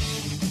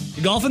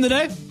 You golfing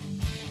today?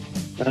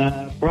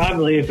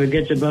 Probably, if it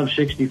gets above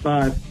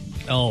 65.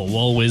 Oh,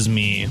 woe is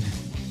me.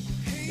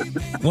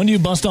 When do you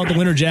bust out the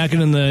winter jacket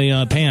and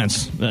the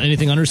pants?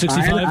 Anything under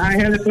 65? I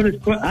had to put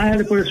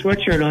a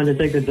sweatshirt on to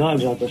take the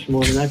dogs out this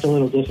morning. That's a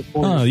little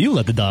disappointing. Oh, you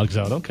let the dogs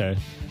out. Okay.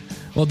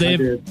 Well,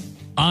 Dave,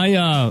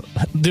 I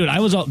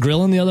was out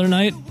grilling the other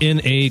night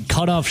in a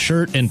cutoff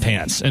shirt and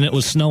pants, and it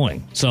was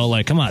snowing. So,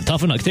 like, come on,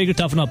 toughen up. Take your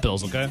toughen up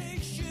pills, okay?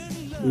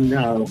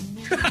 No.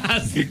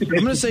 I'm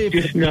going to say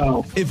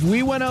if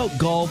we went out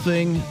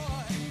golfing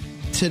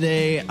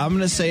today, I'm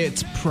going to say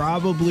it's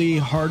probably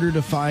harder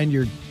to find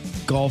your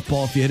golf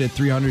ball if you hit it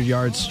 300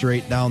 yards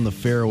straight down the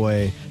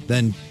fairway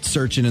than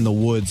searching in the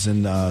woods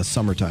in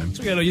summertime.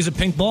 So we got to use a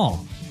pink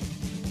ball.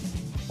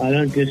 I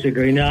don't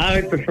disagree. No,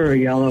 I would prefer a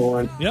yellow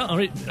one. Yeah, all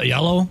right. A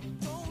yellow?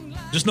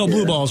 Just no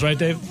blue balls, right,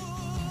 Dave?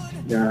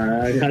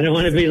 I don't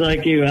want to be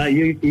like you.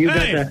 You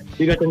got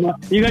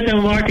the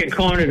market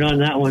cornered on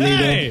that one.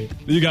 Hey,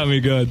 you got me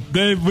good.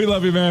 Dave, we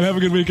love you, man. Have a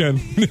good weekend.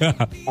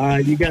 All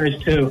right, you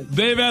guys too.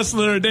 Dave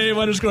Essler,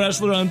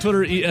 Dave_Essler on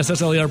Twitter,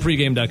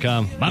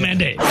 ESSLERpregame.com. My man,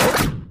 Dave.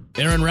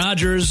 Aaron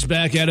Rodgers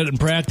back at it in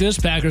practice.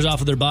 Packers off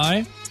of their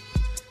bye.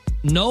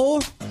 No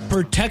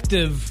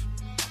protective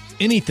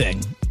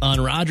anything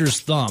on Rodgers'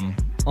 thumb.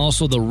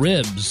 Also, the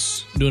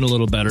ribs doing a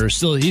little better.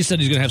 Still, he said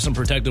he's going to have some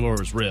protective over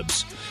his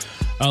ribs.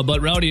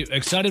 But Rowdy,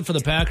 excited for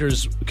the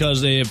Packers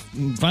because they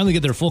finally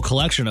get their full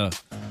collection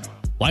of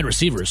wide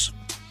receivers.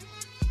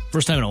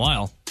 First time in a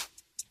while.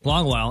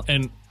 Long while.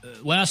 And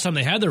last time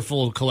they had their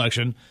full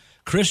collection,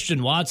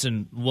 Christian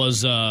Watson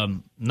was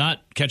not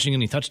catching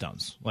any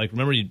touchdowns. Like,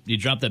 remember, he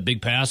dropped that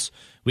big pass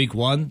week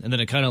 1, and then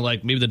it kind of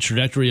like maybe the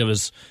trajectory of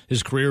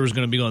his career was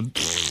going to be going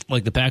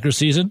like the Packers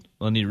season,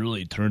 and he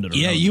really turned it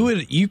around. Yeah,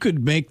 you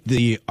could make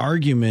the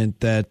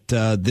argument that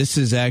this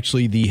is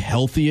actually the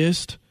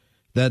healthiest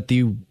that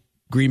the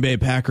Green Bay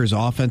Packers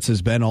offense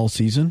has been all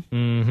season.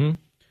 Mm-hmm.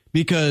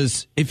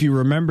 Because if you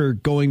remember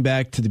going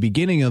back to the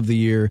beginning of the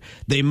year,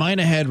 they might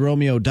have had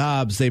Romeo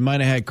Doubs, they might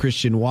have had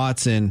Christian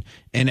Watson,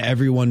 and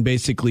everyone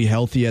basically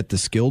healthy at the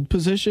skilled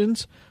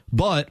positions.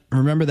 But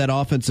remember that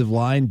offensive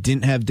line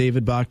didn't have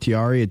David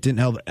Bakhtiari, it didn't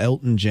have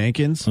Elton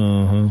Jenkins.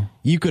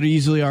 You could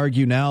easily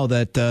argue now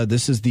that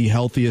this is the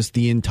healthiest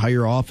the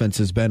entire offense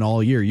has been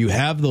all year. You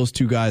have those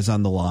 2 guys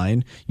on the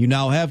line. You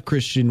now have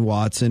Christian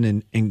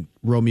Watson and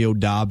Romeo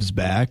Doubs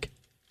back.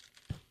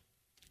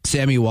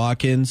 Sammy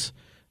Watkins,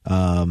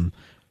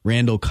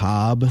 Randall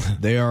Cobb,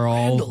 they are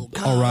all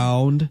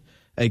around.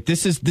 Like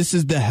this is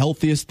the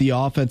healthiest the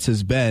offense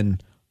has been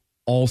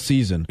all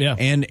season. Yeah.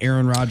 And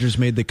Aaron Rodgers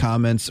made the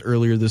comments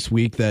earlier this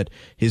week that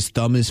his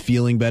thumb is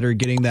feeling better.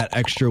 Getting that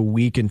extra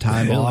week and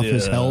time off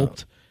has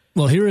helped.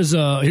 Well, here's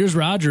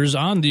Rodgers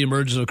on the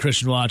emergence of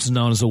Christian Watson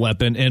known as a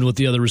weapon, and with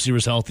the other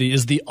receivers healthy.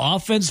 Is the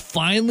offense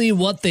finally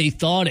what they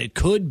thought it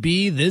could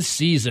be this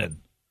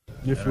season?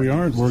 If we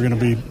aren't, we're going to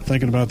be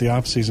thinking about the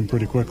offseason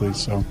pretty quickly.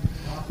 So,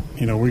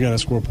 we got to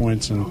score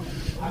points, and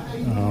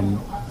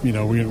we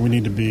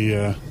need to be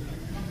in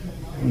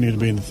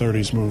the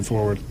 30s moving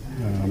forward.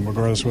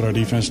 Regardless of what our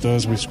defense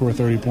does, we score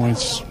 30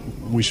 points,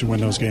 we should win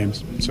those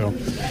games. So,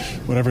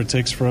 whatever it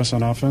takes for us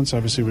on offense,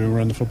 obviously we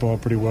run the football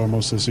pretty well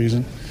most of the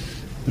season.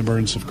 The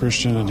emergence of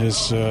Christian and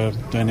his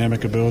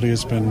dynamic ability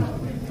has been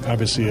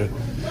obviously a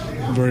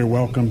very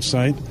welcome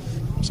sight.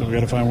 So we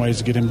got to find ways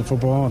to get him the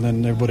football, and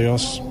then everybody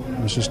else,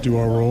 let's just do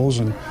our roles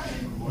and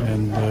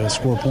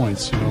score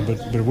points.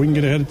 But if we can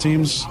get ahead of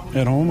teams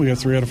at home, we got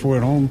 3 out of 4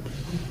 at home.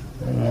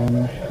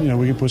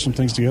 We can put some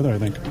things together, I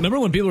think. Remember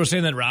when people were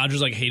saying that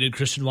Rodgers hated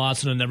Christian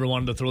Watson and never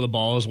wanted to throw the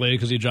ball his way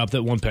because he dropped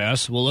that one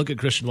pass? Well, look at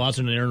Christian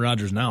Watson and Aaron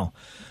Rodgers now.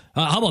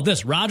 How about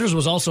this? Rodgers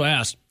was also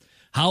asked,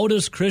 how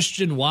does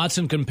Christian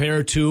Watson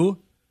compare to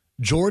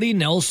Jordy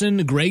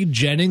Nelson, Greg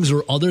Jennings,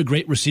 or other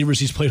great receivers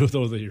he's played with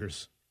over the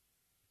years?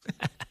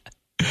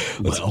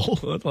 Well,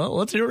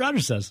 let's hear what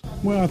Rodgers says.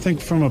 Well, I think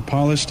from a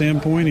polish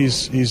standpoint,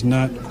 he's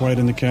not quite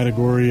in the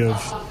category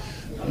of,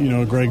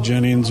 Greg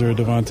Jennings or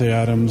Devontae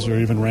Adams or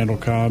even Randall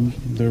Cobb,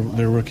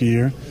 their rookie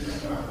year.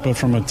 But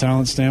from a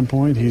talent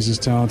standpoint, he's as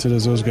talented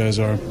as those guys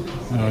are.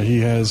 He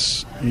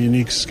has a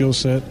unique skill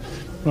set.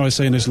 I always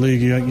say in this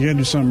league, you got to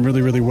do something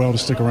really, really well to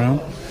stick around.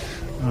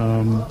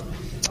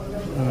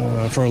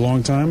 for a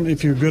long time.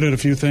 If you're good at a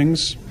few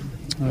things,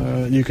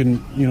 you can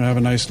have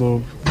a nice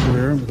little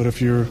career. But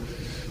if you're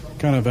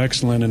kind of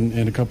excellent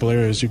in a couple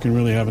areas, you can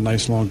really have a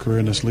nice long career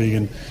in this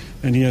league.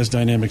 And he has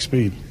dynamic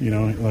speed.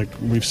 Like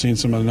we've seen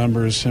some of the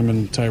numbers. Him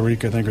and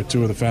Tyreek, I think, are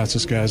two of the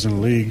fastest guys in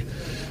the league.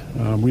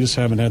 We just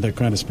haven't had that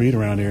kind of speed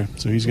around here.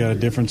 So he's got a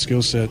different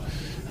skill set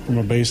from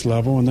a base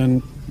level. And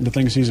then the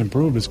things he's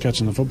improved is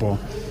catching the football.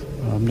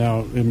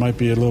 Now, it might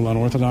be a little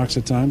unorthodox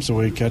at times the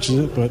way he catches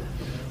it, but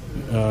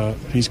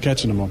he's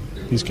catching them all.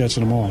 He's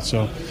catching them all.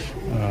 So,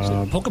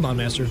 Pokemon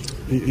Master.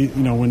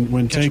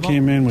 When Tay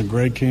came in, when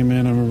Greg came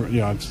in, I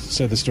remember, I've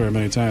said this story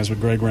many times, but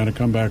Greg ran a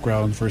comeback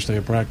route on the first day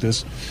of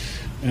practice,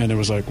 and it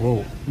was like,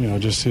 whoa,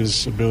 just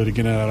his ability to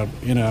get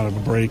in and out of a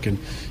break and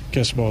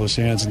catch the ball with his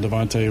hands. And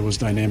Devontae was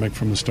dynamic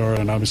from the start,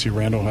 and obviously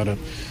Randall had a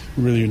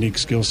really unique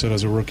skill set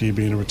as a rookie,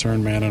 being a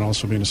return man and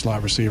also being a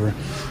slot receiver.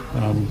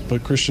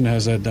 But Christian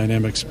has that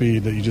dynamic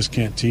speed that you just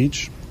can't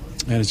teach.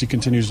 And as he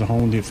continues to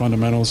hone the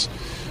fundamentals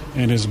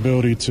and his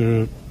ability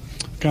to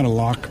kind of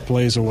lock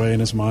plays away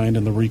in his mind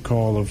and the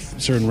recall of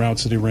certain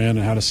routes that he ran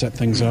and how to set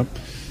things up,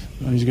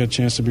 he's got a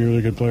chance to be a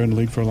really good player in the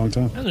league for a long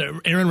time.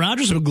 Aaron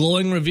Rodgers with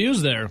glowing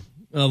reviews there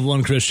of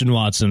one Christian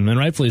Watson, and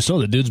rightfully so.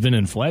 The dude's been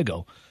in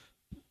fuego.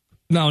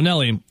 Now,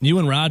 Nelly, you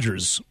and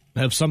Rodgers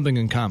have something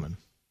in common.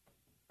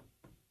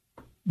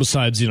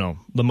 Besides,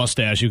 the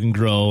mustache you can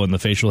grow and the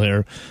facial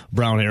hair,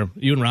 brown hair,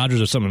 you and Rodgers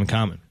have something in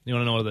common. You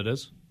want to know what that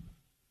is?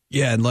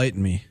 Yeah,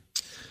 enlighten me.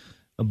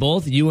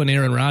 Both you and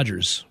Aaron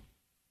Rodgers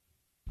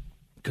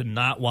could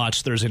not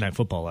watch Thursday Night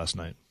Football last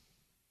night.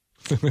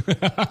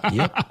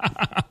 Yep.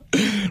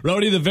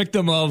 Rowdy, the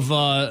victim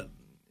of,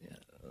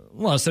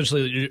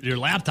 essentially your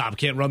laptop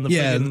can't run the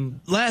friggin'...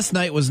 Last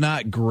night was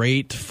not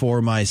great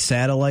for my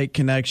satellite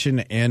connection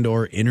and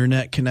or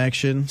internet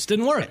connection. Just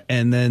didn't work.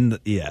 And then,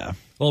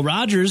 Well,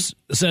 Rodgers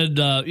said,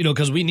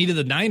 because we needed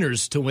the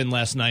Niners to win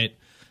last night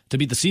to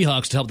beat the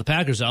Seahawks to help the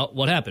Packers out.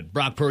 What happened?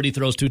 Brock Purdy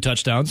throws 2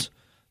 touchdowns.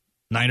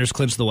 Niners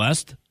clinch the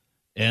West,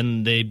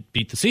 and they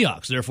beat the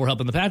Seahawks, therefore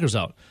helping the Packers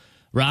out.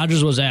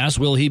 Rodgers was asked,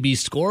 will he be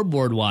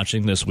scoreboard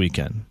watching this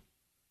weekend?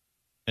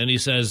 And he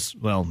says,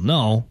 well,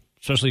 no,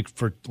 especially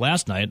for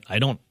last night. I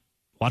don't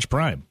watch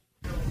Prime.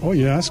 Oh,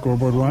 yeah,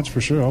 scoreboard watch for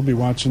sure. I'll be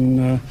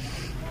watching.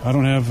 I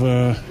don't have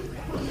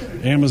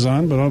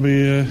Amazon, but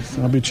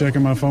I'll be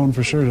checking my phone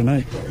for sure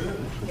tonight.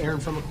 Aaron,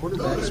 from a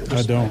quarterback,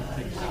 I don't.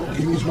 You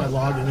can use my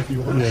login if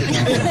you want.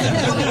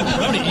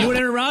 Rowdy, you and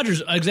Aaron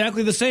Rodgers,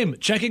 exactly the same.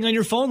 Checking on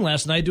your phone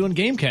last night doing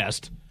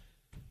Gamecast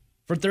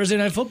for Thursday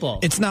Night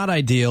Football. it's not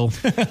ideal.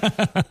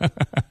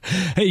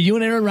 Hey, you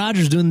and Aaron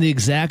Rodgers doing the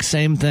exact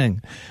same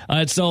thing.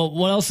 So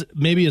what else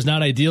maybe is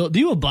not ideal? Do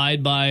you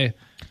abide by...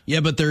 Yeah,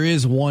 but there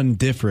is one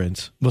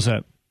difference. What's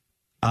that?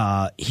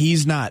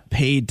 He's not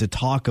paid to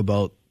talk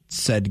about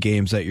said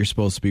games that you're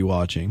supposed to be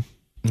watching.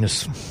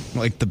 Yes,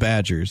 Like the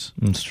Badgers.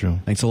 that's true.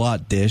 Thanks a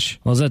lot, Dish.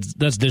 Well,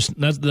 that's Dish.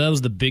 That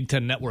was the Big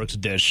Ten Network's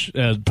dish,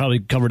 probably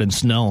covered in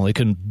snow. They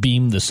couldn't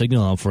beam the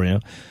signal out for you.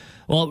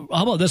 Well,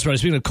 how about this, right?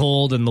 Speaking of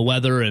cold and the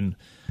weather and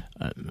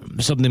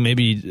something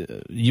maybe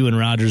you and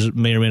Rodgers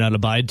may or may not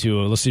abide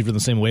to. Let's see if we're on the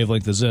same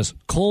wavelength as this.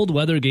 Cold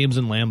weather games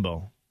in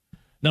Lambeau.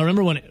 Now,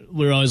 remember when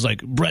we were always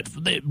like, Brett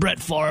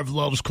Favre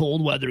loves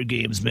cold weather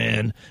games,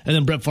 man. And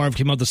then Brett Favre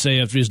came out to say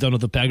after he's done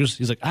with the Packers,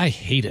 he's like, I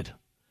hate it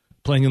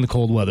playing in the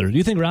cold weather. Do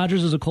you think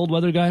Rodgers is a cold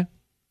weather guy?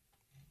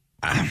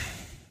 I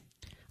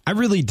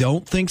really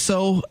don't think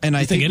so. And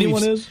I think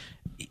anyone is?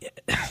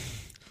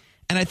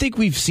 And I think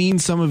we've seen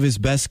some of his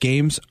best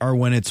games are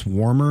when it's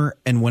warmer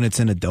and when it's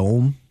in a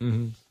dome.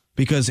 Mm-hmm.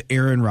 Because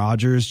Aaron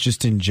Rodgers,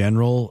 just in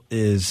general,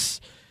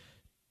 is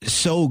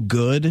so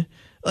good.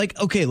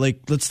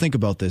 Let's think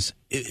about this.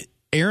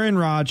 Aaron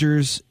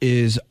Rodgers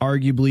is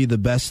arguably the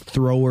best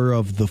thrower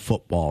of the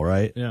football,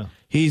 right? Yeah.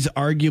 He's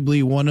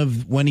arguably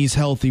when he's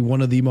healthy,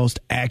 one of the most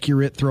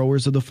accurate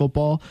throwers of the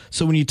football.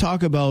 So when you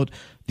talk about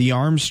the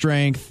arm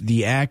strength,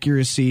 the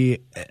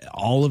accuracy,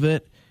 all of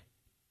it,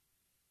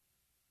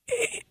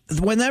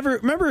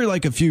 remember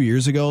like a few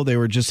years ago, they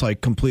were just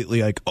like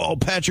completely like, oh,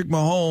 Patrick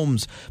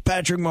Mahomes,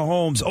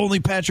 only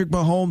Patrick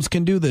Mahomes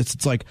can do this.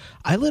 It's like,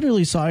 I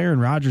literally saw Aaron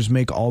Rodgers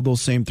make all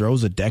those same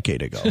throws a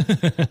decade ago.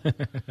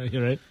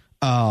 You're right.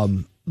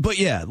 But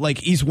yeah, like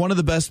he's one of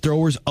the best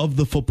throwers of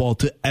the football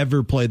to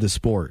ever play the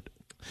sport.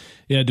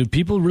 Yeah, dude,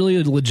 people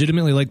really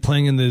legitimately like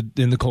playing in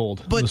the cold,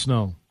 in the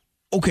snow.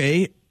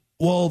 Okay,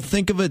 well,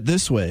 think of it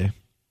this way.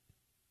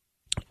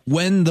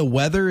 When the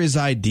weather is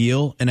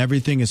ideal and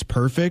everything is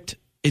perfect,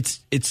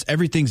 it's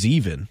everything's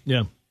even.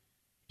 Yeah.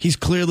 He's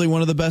clearly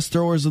one of the best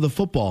throwers of the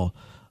football.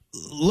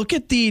 Look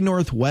at the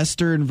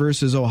Northwestern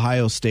versus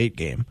Ohio State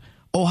game.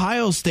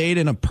 Ohio State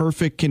in a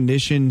perfect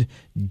conditioned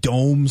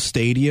dome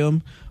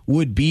stadium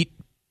would beat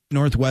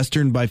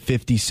Northwestern by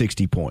 50,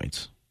 60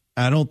 points.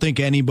 I don't think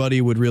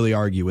anybody would really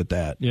argue with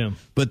that. Yeah.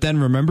 But then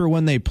remember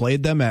when they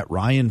played them at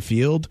Ryan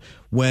Field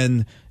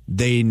when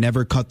they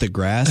never cut the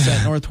grass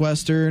at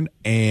Northwestern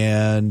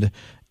and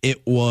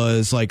it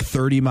was like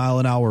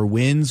 30-mile-an-hour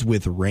winds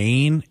with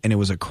rain, and it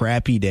was a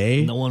crappy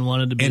day. No one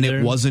wanted to be and there.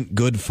 And it wasn't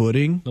good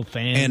footing. No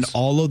fans. And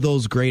all of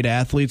those great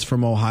athletes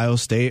from Ohio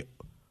State,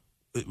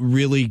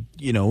 really,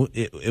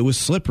 it was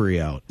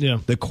slippery out. Yeah.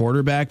 The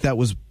quarterback that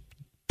was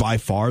by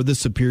far the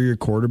superior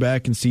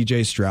quarterback in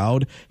C.J.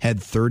 Stroud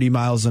had 30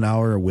 miles an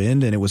hour of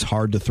wind, and it was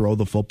hard to throw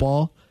the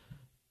football.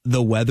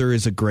 The weather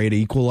is a great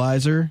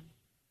equalizer.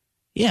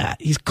 Yeah,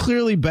 he's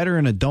clearly better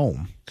in a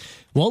dome.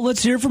 Well,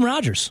 let's hear from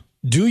Rodgers.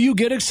 Do you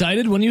get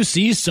excited when you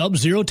see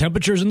sub-zero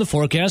temperatures in the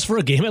forecast for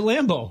a game at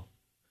Lambeau?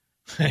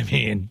 I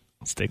mean,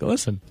 let's take a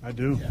listen. I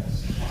do.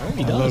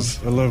 He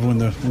does. I love when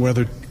the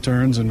weather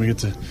turns and we get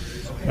to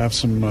have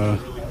some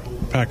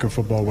Packer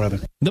football weather.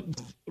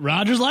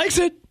 Rodgers likes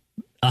it.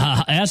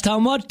 Asked how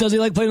much does he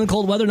like playing in the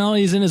cold weather now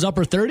he's in his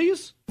upper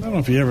 30s? I don't know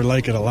if you ever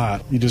like it a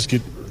lot. You just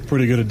get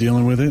pretty good at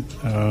dealing with it.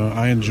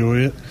 I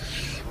enjoy it.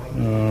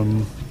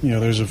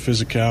 There's a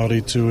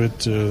physicality to it,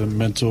 the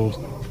mental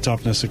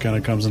toughness that kind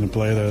of comes into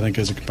play that I think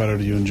as a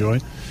competitor you enjoy.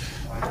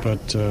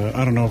 But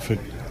I don't know if it.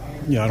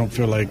 I don't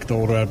feel like the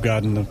older I've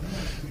gotten,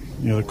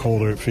 the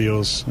colder it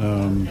feels. So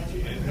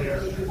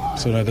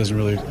that doesn't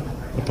really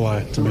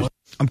apply to me.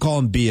 I'm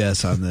calling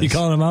BS on this. You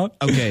calling him out?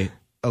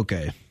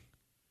 Okay.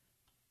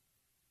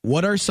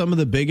 What are some of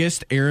the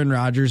biggest Aaron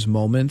Rodgers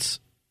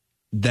moments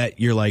that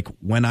you're like,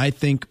 when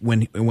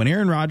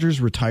Aaron Rodgers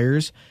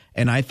retires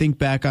and I think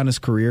back on his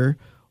career,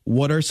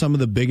 what are some of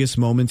the biggest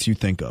moments you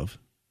think of?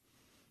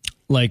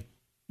 Like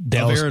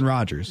Dallas, of Aaron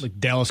Rodgers. Like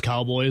Dallas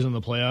Cowboys in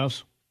the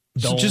playoffs?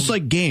 Just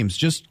like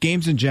games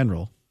in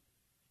general.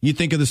 You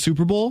think of the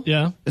Super Bowl?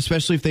 Yeah.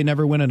 Especially if they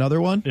never win another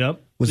one?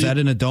 Yep. Was that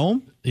in a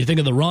dome? You think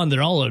of the run,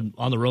 they're all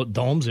on the road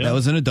domes, yeah. That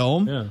was in a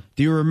dome? Yeah.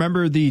 Do you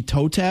remember the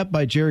toe tap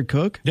by Jared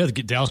Cook? Yeah, the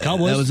Dallas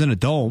Cowboys. That was in a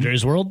dome.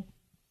 Jerry's World.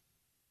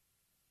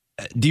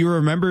 Do you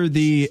remember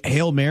the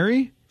Hail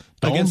Mary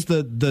Dome. Against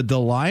the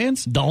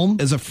Lions? Dome.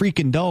 As a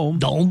freaking dome.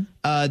 Dome.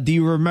 Do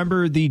you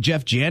remember the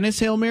Jeff Janis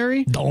Hail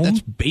Mary? Dome.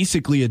 That's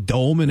basically a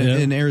dome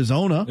in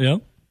Arizona. Yeah.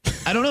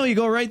 I don't know. You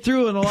go right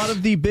through in a lot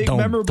of the big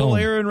memorable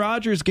Aaron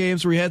Rodgers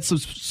games where he had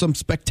some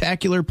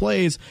spectacular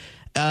plays.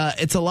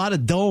 It's a lot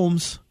of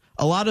domes,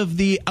 a lot of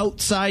the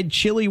outside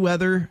chilly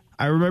weather.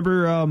 I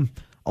remember a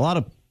lot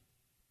of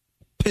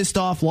pissed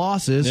off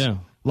losses. Yeah.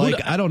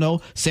 Like, I don't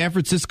know, San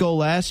Francisco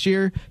last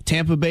year,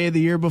 Tampa Bay the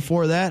year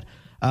before that.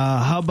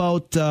 How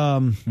about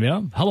How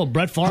about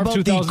Brett Favre? How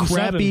about the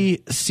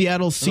crappy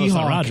Seattle Seahawks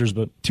Rodgers,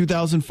 but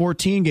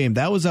 2014 game?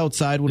 That was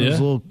outside when it was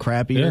a little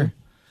crappier. Yeah.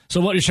 So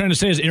what you're trying to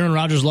say is Aaron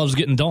Rodgers loves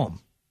getting dome,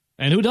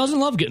 and who doesn't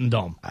love getting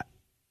dome?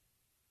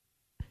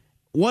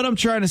 What I'm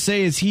trying to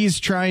say is he's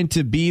trying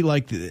to be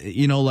like the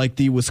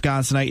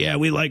Wisconsinite. Yeah,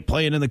 we like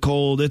playing in the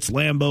cold. It's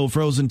Lambeau,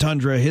 frozen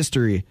tundra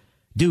history.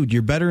 Dude,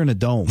 you're better in a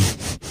dome.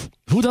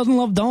 Who doesn't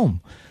love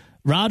dome?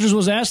 Rodgers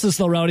was asked this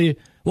though, Rowdy.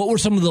 What were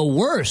some of the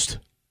worst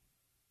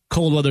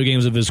cold weather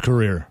games of his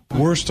career?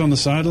 Worst on the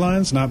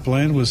sidelines, not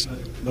playing, was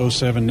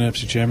 07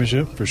 NFC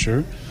Championship for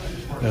sure,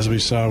 as we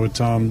saw with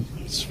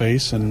Tom's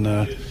face and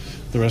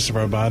the rest of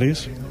our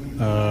bodies.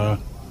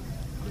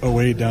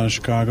 08 down in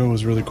Chicago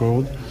was really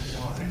cold.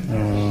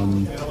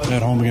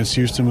 At home against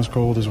Houston was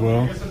cold as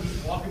well.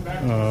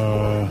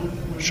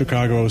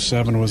 Chicago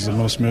 07 was the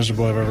most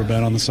miserable I've ever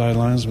been on the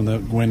sidelines when the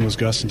wind was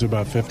gusting to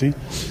about 50.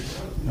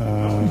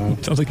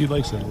 Sounds like he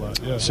likes it a lot.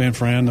 Yeah. San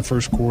Fran, the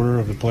first quarter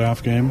of the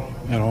playoff game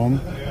at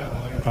home,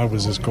 I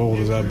was as cold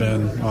as I've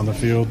been on the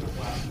field.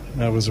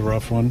 That was a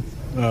rough one.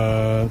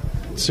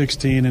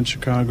 16 in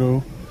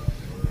Chicago,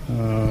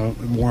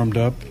 warmed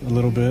up a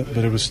little bit,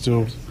 but it was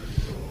still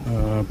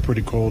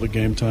pretty cold at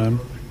game time.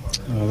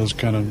 Those are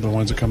kind of the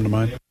ones that come to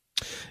mind.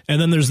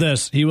 And then there's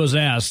this. He was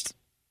asked,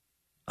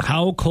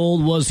 how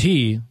cold was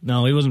he?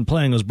 No, he wasn't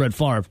playing. It was Brett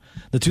Favre.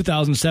 The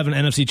 2007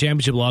 NFC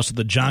Championship loss to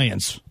the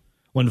Giants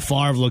when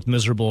Favre looked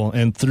miserable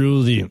and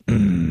threw the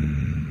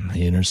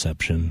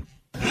interception.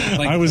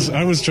 I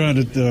was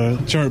trying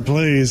to chart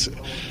plays,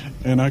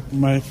 and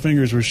my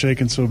fingers were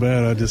shaking so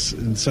bad. In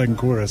the second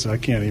quarter, I said, I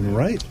can't even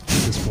write at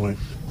this point.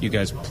 You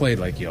guys played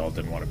like you all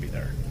didn't want to be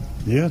there.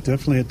 Yeah,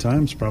 definitely at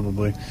times,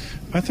 probably.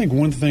 I think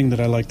one thing that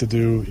I like to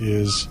do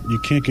is you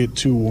can't get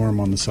too warm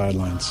on the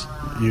sidelines.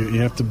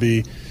 You have to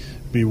be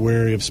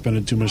wary of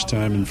spending too much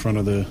time in front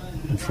of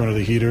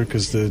the heater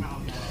because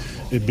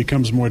it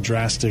becomes more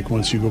drastic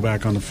once you go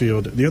back on the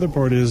field. The other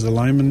part is the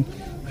linemen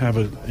have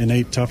an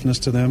innate toughness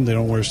to them. They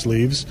don't wear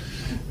sleeves.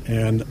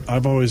 And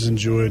I've always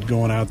enjoyed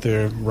going out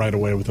there right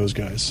away with those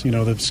guys. You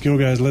know, the skill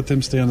guys, let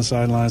them stay on the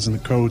sidelines in the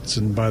coats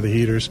and by the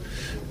heaters.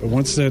 But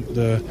once that,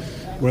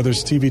 whether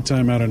it's TV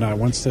timeout or not,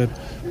 once that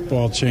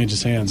ball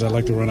changes hands, I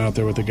like to run out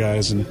there with the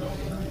guys and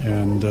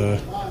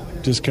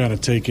just kind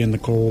of take in the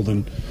cold.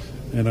 And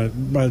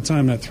by the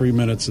time that 3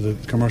 minutes of the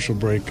commercial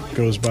break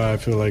goes by, I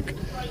feel like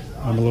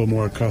I'm a little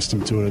more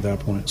accustomed to it at that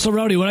point. So,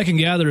 Rowdy, what I can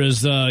gather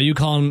is you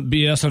calling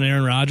BS on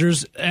Aaron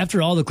Rodgers.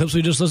 After all the clips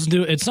we just listened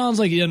to, it sounds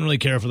like he didn't really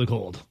care for the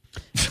cold.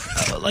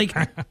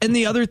 And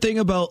the other thing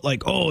about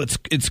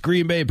it's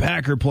Green Bay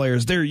Packer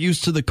players, they're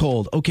used to the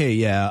cold. Okay,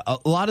 yeah. A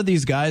lot of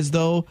these guys,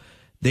 though,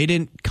 They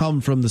didn't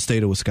come from the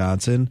state of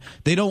Wisconsin.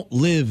 They don't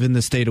live in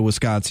the state of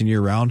Wisconsin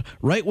year round.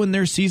 Right when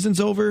their season's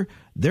over,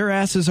 their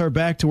asses are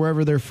back to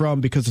wherever they're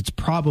from because it's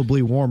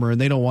probably warmer and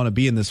they don't want to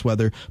be in this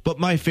weather. But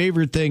my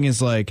favorite thing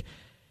is like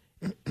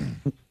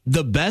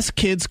the best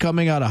kids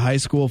coming out of high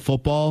school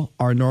football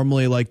are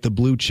normally like the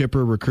blue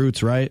chipper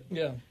recruits, right?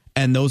 Yeah.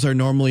 And those are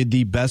normally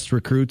the best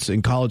recruits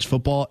in college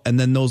football. And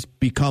then those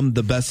become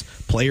the best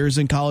players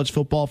in college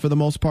football for the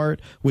most part,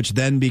 which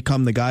then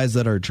become the guys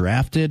that are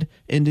drafted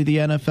into the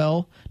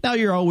NFL. Now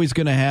you're always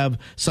going to have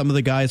some of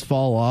the guys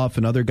fall off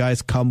and other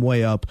guys come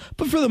way up.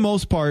 But for the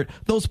most part,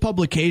 those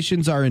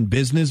publications are in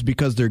business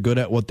because they're good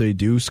at what they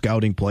do,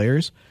 scouting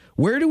players.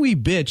 Where do we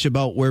bitch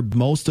about where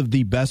most of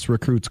the best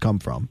recruits come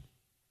from?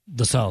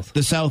 The South.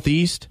 The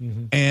Southeast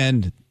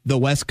and the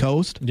West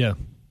Coast? Yeah.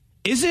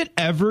 Is it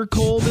ever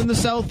cold in the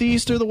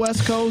Southeast or the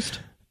West Coast?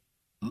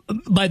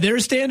 By their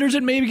standards,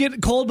 it may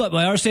get cold, but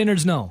by our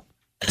standards, no.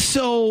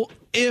 So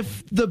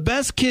if the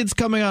best kids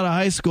coming out of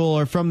high school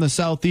are from the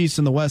Southeast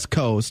and the West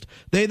Coast,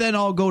 they then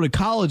all go to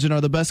college and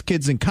are the best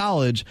kids in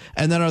college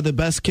and then are the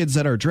best kids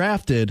that are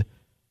drafted.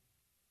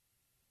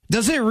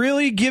 Does it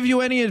really give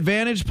you any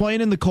advantage playing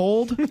in the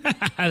cold?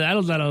 I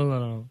don't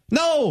know.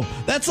 No,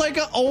 that's like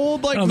an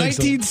old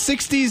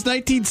 1960s,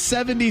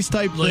 1970s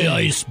type thing. The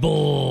Ice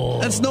Bowl.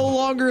 That's no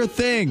longer a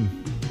thing.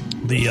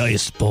 The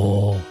Ice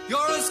Bowl. You're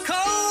as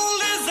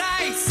cold as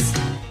ice.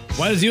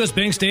 Why is U.S.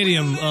 Bank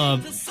Stadium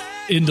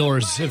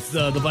indoors if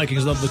the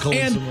Vikings love the cold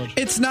and so much?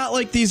 It's not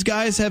like these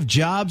guys have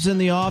jobs in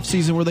the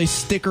offseason where they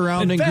stick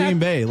around in Green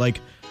Bay.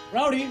 Like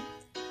Rowdy,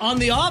 on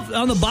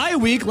the bye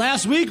week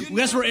last week,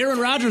 guess where Aaron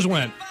Rodgers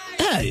went?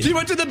 He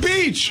went to the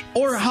beach.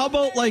 Or how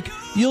about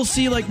you'll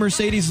see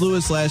Mercedes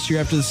Lewis last year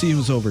after the season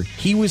was over.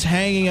 He was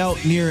hanging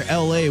out near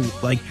L.A.,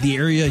 the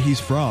area he's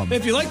from.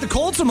 If you like the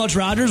cold so much,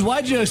 Rodgers,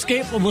 why'd you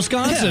escape from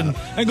Wisconsin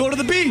and go to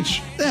the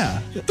beach?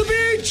 Yeah. The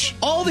beach.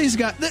 All these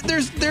guys,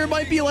 there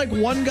might be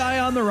one guy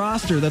on the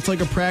roster that's a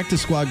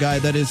practice squad guy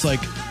that is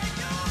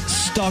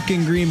stuck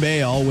in Green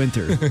Bay all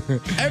winter.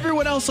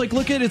 Everyone else,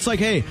 look at it, it's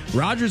hey,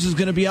 Rodgers is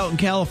going to be out in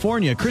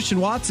California. Christian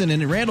Watson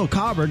and Randall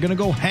Cobb are going to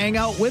go hang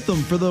out with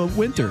him for the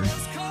winter.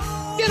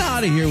 Get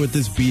out of here with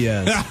this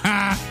BS.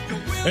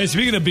 Hey,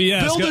 speaking of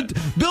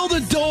BS, build a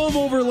dome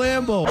over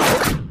Lambeau.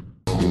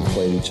 We've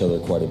played each other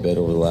quite a bit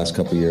over the last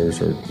couple of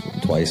years, or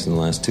twice in the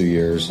last 2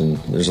 years, and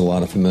there's a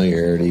lot of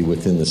familiarity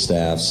within the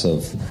staffs. A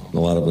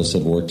lot of us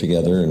have worked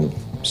together, and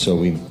so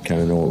we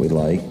kind of know what we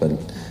like, but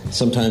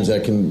sometimes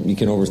you can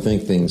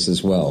overthink things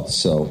as well.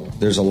 So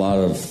there's a lot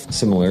of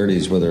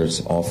similarities, whether it's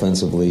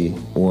offensively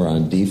or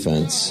on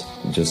defense,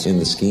 just in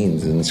the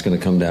schemes, and it's going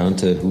to come down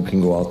to who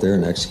can go out there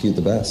and execute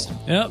the best.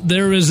 Yep,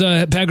 there is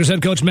Packers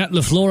head coach Matt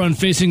LaFleur on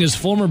facing his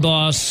former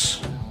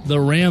boss, the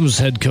Rams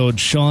head coach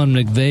Sean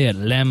McVay at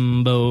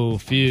Lambeau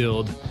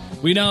Field.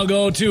 We now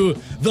go to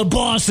the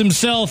boss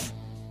himself,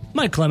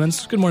 Mike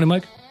Clemens. Good morning,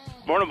 Mike.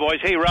 Morning, boys.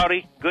 Hey,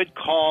 Rowdy, good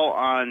call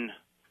on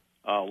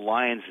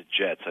Lions at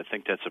Jets. I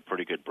think that's a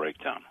pretty good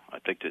breakdown. I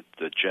think that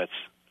the Jets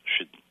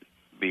should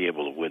be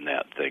able to win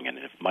that thing, and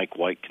if Mike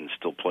White can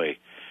still play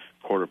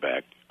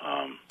quarterback,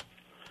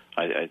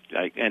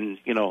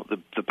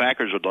 the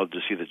Packers would love to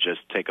see the Jets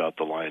take out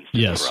the Lions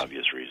for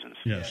obvious reasons.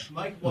 Yes,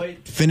 Mike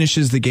White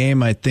finishes the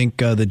game. I think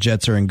the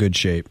Jets are in good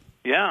shape.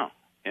 Yeah.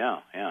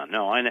 No,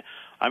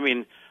 I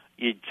mean,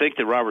 you'd think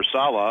that Robert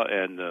Saleh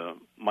and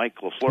Mike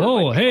LaFleur.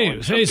 Oh,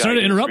 hey, sorry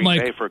to interrupt,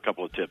 Mike. For a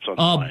couple of tips on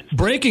the Lions.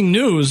 Breaking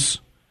news.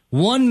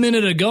 1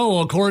 minute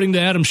ago, according to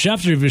Adam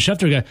Schefter, the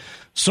Schefter guy,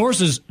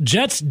 sources,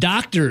 Jets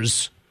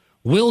doctors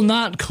will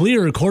not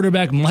clear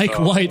quarterback Mike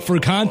White for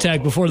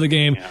contact before the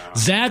game. Yeah.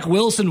 Zach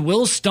Wilson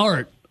will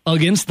start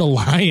against the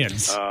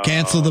Lions.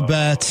 Cancel the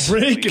bets.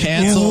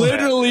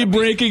 Literally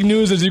breaking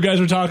news as you guys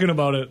were talking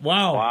about it.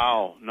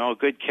 Wow. No,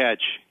 good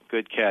catch.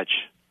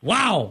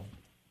 Wow.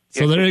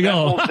 So there you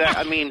go.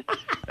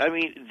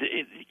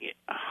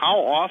 How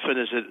often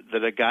is it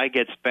that a guy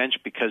gets benched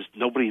because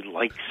nobody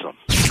likes him?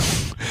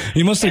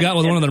 He must have got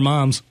with one of their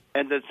moms.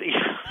 And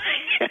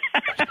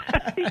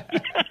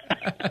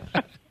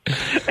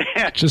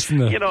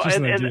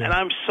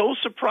I'm so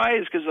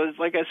surprised because,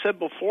 like I said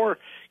before,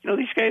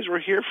 these guys were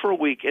here for a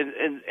week,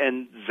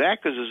 and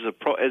Zach is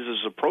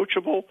as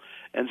approachable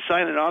and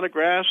signing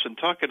autographs and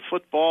talking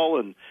football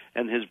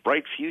and his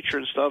bright future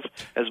and stuff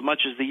as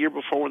much as the year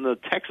before when the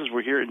Texans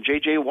were here and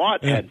J.J.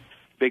 Watt had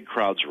big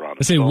crowds around him.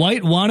 I say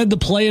White wanted to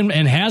play and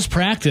has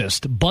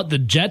practiced, but the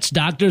Jets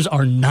doctors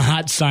are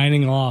not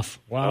signing off.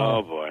 Wow.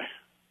 Oh, boy.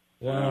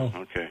 Wow.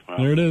 Okay. Well,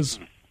 there it is.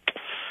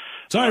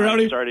 Sorry,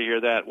 Rowdy. Sorry to hear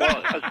that.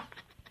 Well,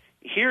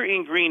 here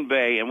in Green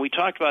Bay, and we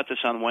talked about this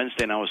on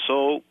Wednesday, and I was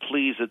so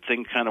pleased that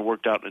things kind of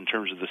worked out in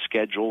terms of the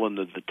schedule and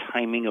the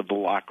timing of the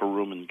locker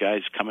room and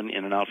guys coming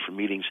in and out for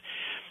meetings.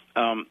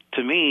 To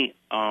me,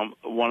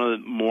 one of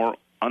the more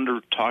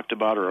under-talked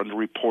about or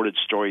under-reported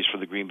stories for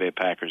the Green Bay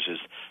Packers is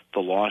the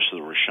loss of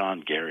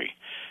Rashawn Gary.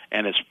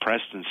 And it's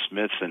Preston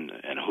Smith and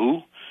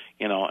who?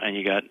 And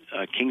you got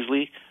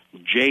Kingsley,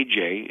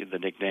 JJ, the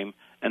nickname,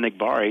 and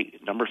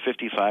Nigbari, number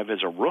 55,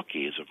 as a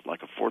rookie,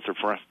 like a fourth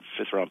or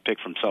fifth round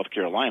pick from South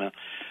Carolina,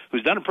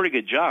 who's done a pretty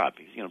good job.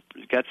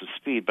 He's got some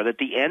speed. But at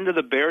the end of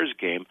the Bears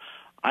game,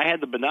 I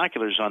had the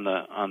binoculars on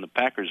the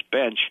Packers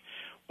bench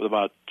with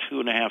about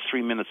 2.5,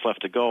 3 minutes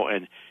left to go,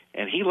 and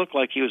he looked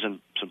like he was in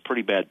some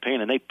pretty bad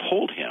pain, and they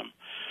pulled him.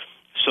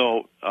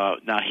 So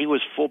now he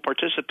was full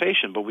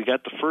participation, but we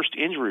got the first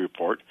injury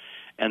report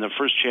and the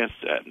first chance.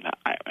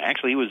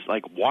 Actually, he was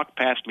like walked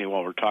past me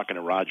while we were talking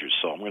to Rodgers,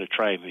 so I'm going to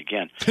try him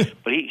again.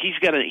 But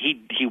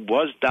he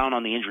was down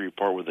on the injury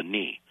report with a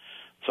knee,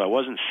 so I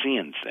wasn't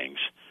seeing things.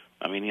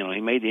 I mean,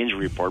 he made the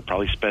injury report,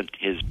 probably spent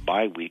his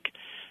bye week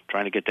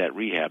trying to get that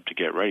rehab to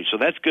get ready. So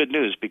that's good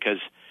news because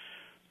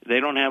they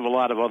don't have a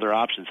lot of other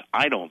options,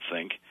 I don't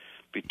think,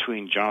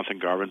 between Jonathan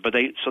Garvin. But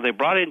they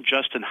brought in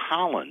Justin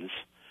Hollins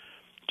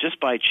just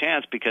by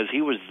chance because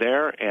he was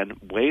there and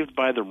waived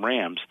by the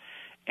Rams.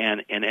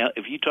 And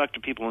if you talk to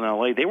people in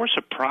L.A., they were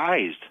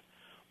surprised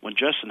when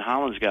Justin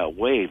Hollins got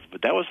waived.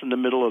 But that was in the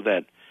middle of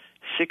that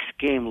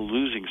 6-game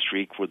losing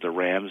streak with the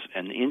Rams,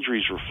 and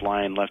injuries were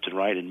flying left and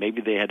right, and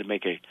maybe they had to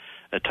make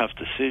a tough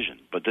decision.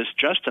 But this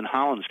Justin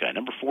Hollins guy,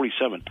 number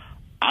 47,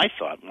 I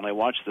thought when I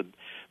watched the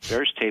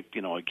Bears tape,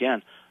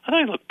 again, I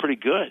thought he looked pretty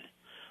good.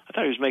 I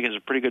thought he was making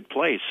some pretty good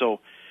plays.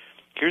 So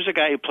here's a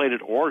guy who played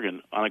at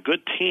Oregon on a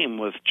good team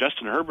with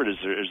Justin Herbert as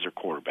their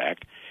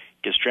quarterback,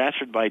 gets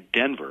drafted by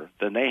Denver,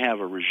 then they have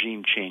a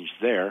regime change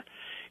there.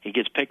 He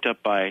gets picked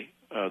up by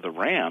the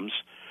Rams,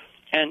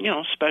 and,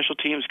 special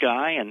teams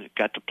guy, and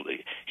got to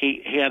play.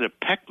 He had a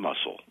pec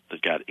muscle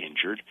that got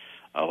injured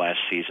last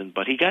season,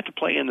 but he got to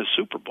play in the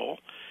Super Bowl,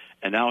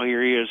 and now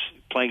here he is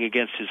playing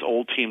against his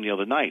old team the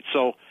other night.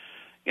 So,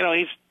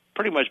 he's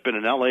pretty much been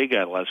an L.A.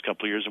 guy the last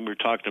couple of years, and we were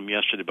talking to him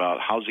yesterday about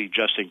how's he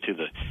adjusting to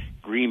the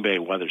Green Bay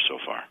weather so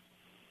far.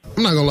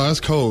 I'm not going to lie,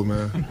 it's cold,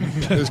 man.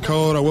 It's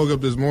cold. I woke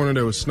up this morning,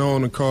 there was snow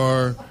in the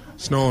car,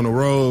 snow on the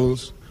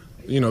roads.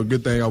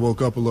 Good thing I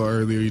woke up a little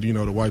earlier,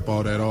 to wipe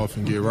all that off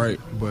and get right.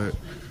 But,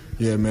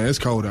 yeah, man, it's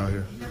cold out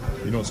here.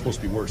 It's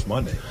supposed to be worse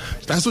Monday.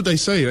 That's what they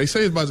say. They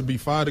say it's about to be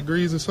 5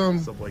 degrees or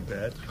something. Something like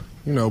that.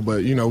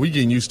 But, we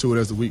getting used to it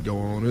as the week go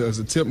on. As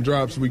the temp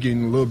drops, we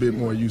getting a little bit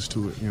more used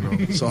to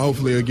it, So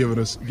hopefully it'll give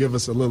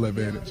us a little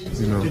advantage,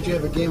 Did you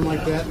have a game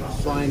like that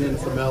flying in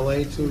from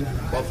L.A. to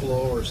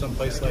Buffalo or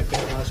someplace like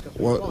that last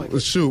couple of Well,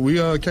 shoot, we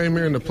came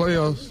here in the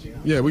playoffs.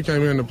 Yeah, we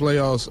came here in the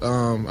playoffs.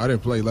 I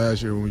didn't play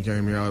last year when we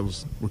came here. I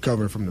was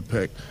recovering from the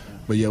pec.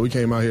 But, yeah, we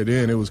came out here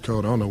then. It was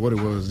cold. I don't know what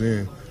it was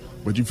then.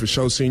 But you for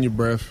sure seen your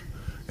breath,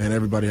 and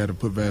everybody had to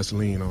put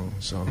Vaseline on.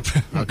 So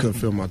I couldn't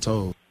feel my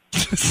toes.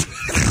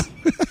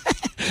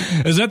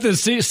 Is that the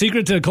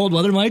secret to cold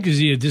weather, Mike?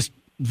 Is you just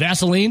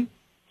Vaseline?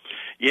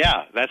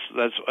 Yeah, that's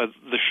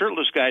the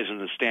shirtless guys in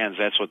the stands.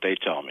 That's what they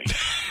tell me.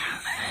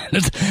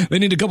 They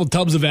need a couple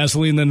tubs of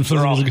Vaseline then for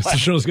the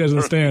shirtless guys in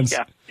the stands.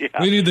 Yeah.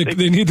 They need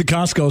the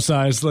Costco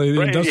size, like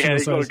the industrial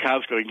size. Go to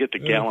Costco and get the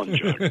gallon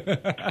jug.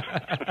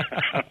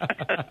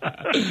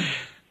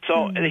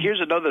 So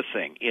here's another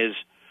thing: is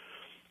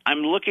I'm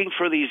looking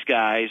for these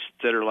guys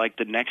that are like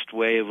the next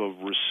wave of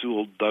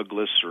Rasul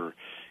Douglas or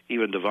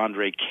even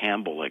Devondre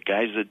Campbell, like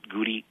guys that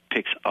Goody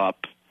picks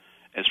up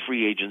as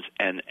free agents,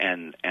 and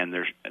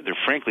they're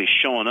frankly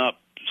showing up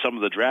some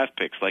of the draft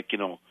picks, like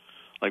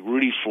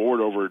Rudy Ford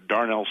over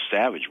Darnell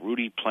Savage.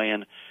 Rudy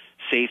playing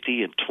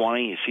safety in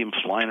 20. You see him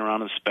flying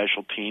around in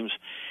special teams.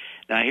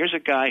 Now here's a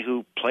guy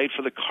who played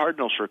for the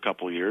Cardinals for a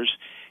couple of years.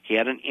 He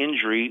had an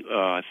injury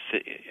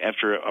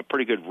after a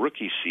pretty good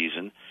rookie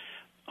season.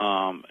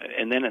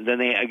 And then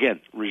they, again,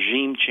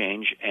 regime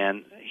change,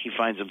 and he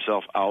finds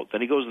himself out.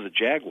 Then he goes to the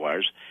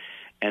Jaguars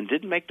and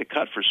didn't make the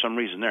cut for some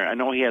reason there. I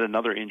know he had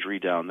another injury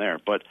down there,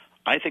 but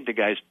I think the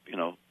guy's,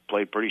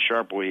 played pretty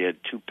sharp. Boy, he had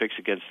 2 picks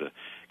against the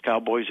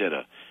Cowboys,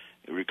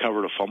 he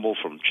recovered a fumble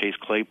from Chase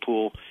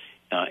Claypool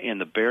in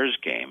the Bears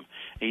game.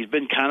 He's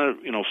been kind of,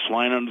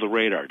 flying under the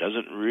radar,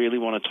 doesn't really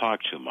want to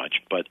talk too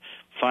much, but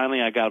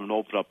finally I got him to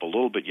open up a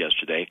little bit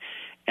yesterday,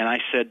 and I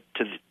said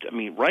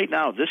right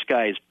now this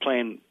guy is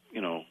playing,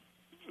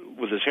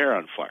 with his hair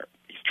on fire.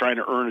 He's trying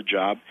to earn a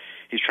job.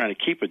 He's trying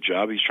to keep a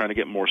job. He's trying to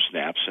get more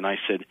snaps. And I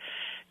said,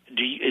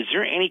 is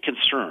there any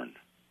concern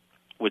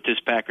with this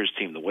Packers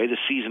team, the way the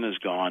season has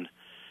gone,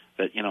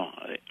 that,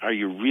 are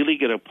you really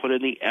going to put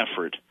in the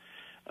effort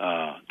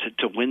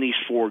to win these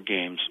 4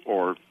 games,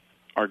 or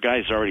are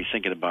guys already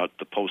thinking about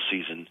the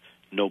postseason,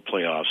 no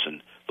playoffs,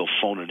 and they'll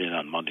phone it in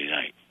on Monday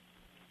night?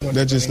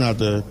 That's just not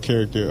the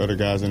character of the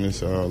guys in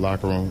this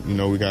locker room.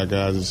 We got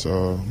guys that's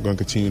going to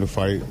continue to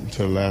fight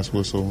until the last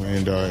whistle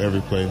and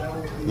every play.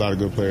 A lot of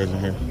good players in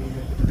here.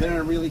 You've been in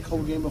a really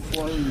cold game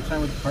before in your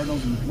time with the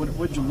Cardinals, and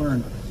what did you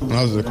learn? When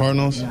I was at the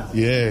Cardinals?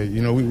 Yeah,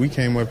 we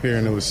came up here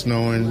and it was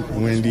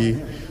snowing,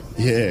 windy.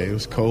 Yeah, it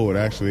was cold,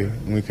 actually.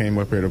 When we came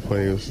up here to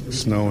play, it was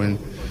snowing.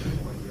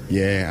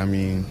 Yeah,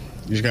 you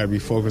just got to be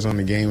focused on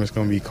the game. It's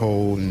going to be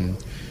cold and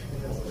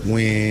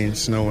wind,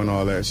 snow, and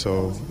all that.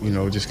 So,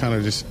 just kind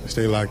of just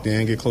stay locked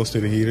in, get close to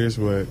the heaters,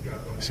 but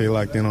stay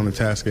locked in on the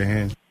task at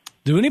hand.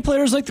 Do any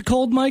players like the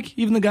cold, Mike,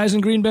 even the guys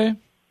in Green Bay?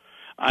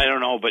 I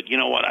don't know, but you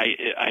know what?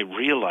 I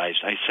realized,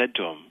 I said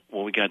to him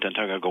when we got done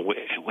talking, I go,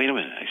 wait a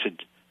minute. I said,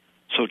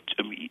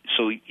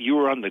 So you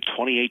were on the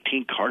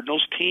 2018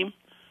 Cardinals team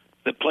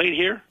that played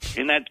here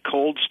in that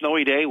cold,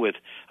 snowy day with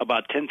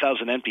about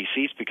 10,000 empty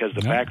seats because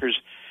the Packers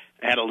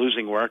had a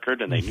losing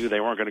record and they knew they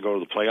weren't going to go to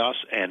the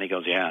playoffs? And he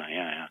goes,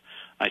 yeah.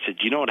 I said,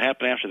 do you know what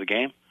happened after the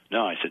game?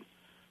 No. I said,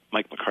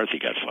 Mike McCarthy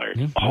got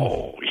fired.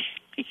 Oh,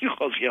 he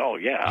goes,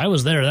 yeah. I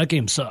was there. That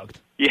game sucked.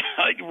 Yeah,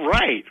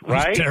 right. It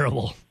was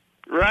terrible.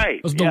 Right.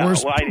 It was the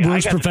worst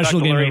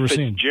professional game I've ever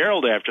seen.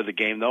 Gerald after the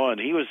game, though,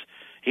 and he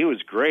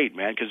was great,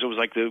 man, because it was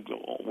like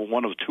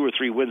one of 2 or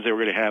 3 wins they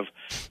were going to have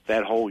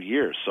that whole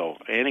year. So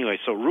anyway,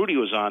 so Rudy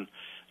was on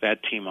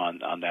that team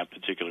on that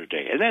particular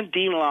day. And then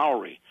Dean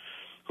Lowry,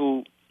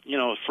 who,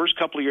 first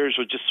couple of years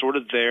was just sort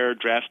of there,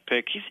 draft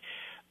pick.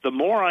 The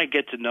more I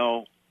get to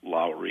know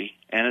Lowry,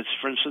 and it's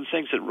from some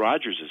things that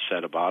Rodgers has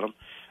said about him,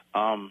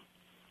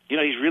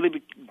 he's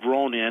really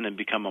grown in and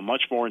become a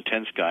much more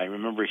intense guy.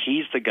 Remember,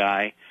 he's the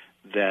guy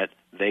that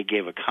they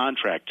gave a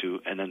contract to,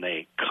 and then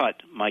they cut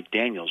Mike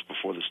Daniels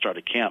before the start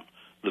of camp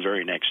the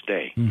very next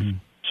day. Mm-hmm.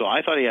 So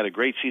I thought he had a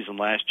great season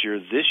last year.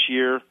 This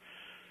year,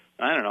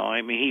 I don't know.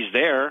 I mean, he's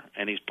there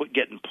and he's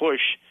getting push,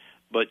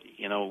 but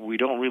we're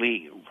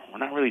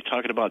not really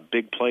talking about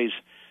big plays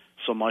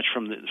so much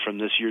from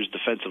this year's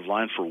defensive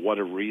line for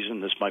whatever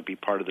reason. This might be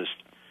part of this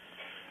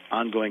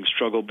ongoing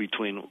struggle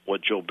between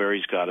what Joe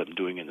Barry's got him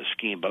doing in the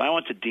scheme. But I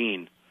went to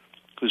Dean,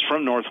 who's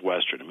from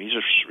Northwestern. I mean,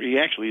 he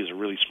actually is a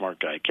really smart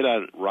guy, kid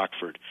out of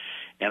Rockford.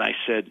 And I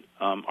said,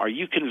 are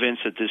you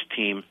convinced that this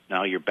team,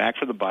 now you're back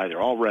for the bye,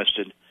 they're all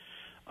rested,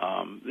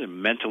 they're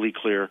mentally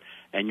clear,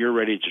 and you're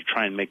ready to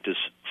try and make this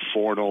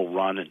 4-0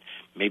 run and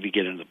maybe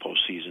get into the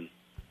postseason?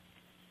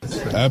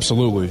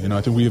 Absolutely.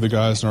 I think we have the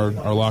guys in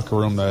our locker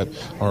room that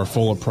are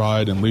full of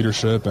pride and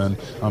leadership, and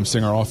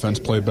seeing our offense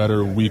play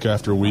better week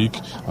after week.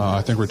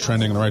 I think we're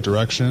trending in the right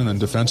direction, and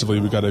defensively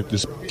we got to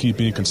just keep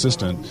being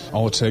consistent.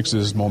 All it takes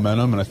is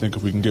momentum, and I think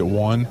if we can get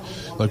one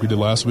like we did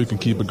last week and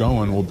keep it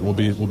going, we'll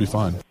be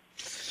fine.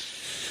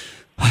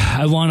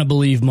 I want to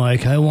believe,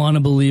 Mike. I want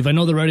to believe. I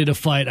know they're ready to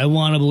fight. I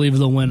want to believe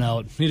they'll win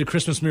out. Need a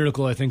Christmas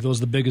miracle. I think that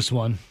was the biggest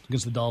one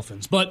against the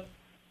Dolphins. But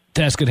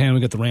task at hand, we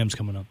got the Rams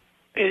coming up.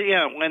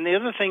 Yeah, and the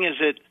other thing is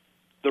that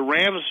the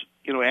Rams,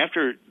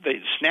 after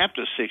they snapped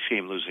a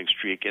 6-game losing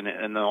streak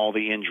and all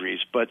the injuries,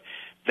 but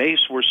they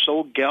were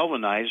so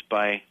galvanized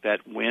by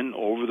that win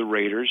over the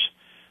Raiders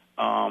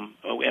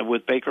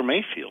with Baker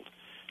Mayfield.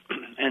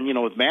 And,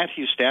 with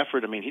Matthew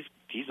Stafford, I mean,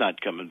 he's not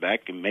coming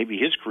back, and maybe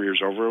his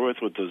career's over with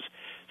those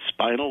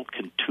spinal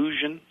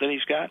contusion that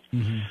he's got.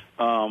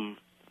 Mm-hmm.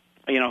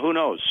 Who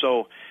knows?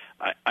 So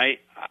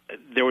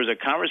there was a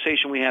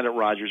conversation we had at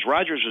Rodgers.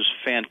 Rodgers was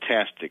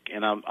fantastic,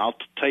 and I'll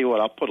tell you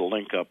what, I'll put a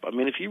link up. I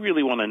mean, if you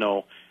really want to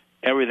know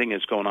everything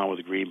that's going on with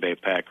the Green Bay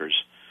Packers,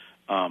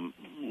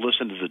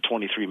 listen to the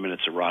 23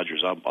 minutes of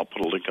Rodgers. I'll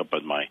put a link up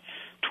on my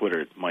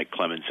Twitter, Mike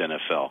Clemens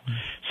NFL. Mm-hmm.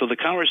 So the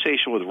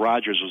conversation with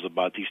Rodgers was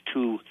about these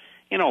 2,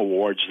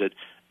 awards that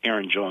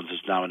Aaron Jones is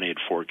nominated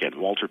for again.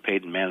 Walter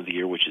Payton Man of the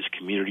Year, which is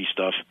community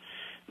stuff.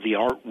 The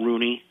Art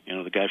Rooney,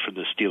 the guy from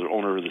the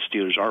owner of the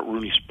Steelers, Art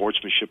Rooney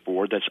Sportsmanship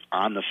Award, that's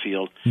on the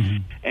field.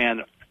 Mm-hmm.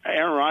 And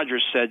Aaron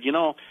Rodgers said,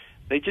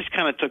 they just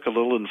kind of took a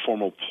little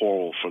informal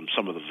poll from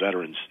some of the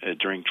veterans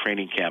during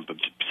training camp.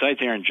 Besides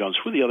Aaron Jones,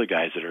 who are the other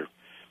guys that are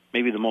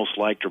maybe the most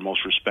liked or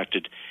most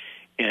respected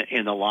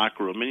in the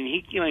locker room? And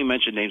he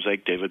mentioned names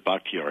like David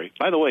Bakhtiari.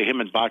 By the way,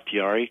 him and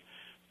Bakhtiari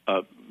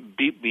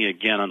beat me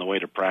again on the way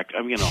to practice.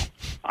 I mean,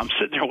 I'm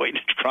sitting there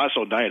waiting to cross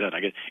Oneida, and I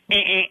get,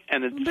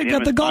 and it's they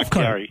got the golf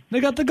cart. They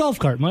got the golf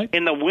cart, Mike.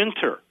 In the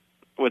winter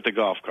with the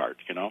golf cart,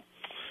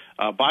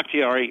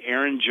 Bakhtiari,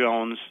 Aaron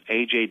Jones,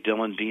 A.J.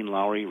 Dillon, Dean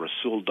Lowry,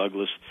 Rasul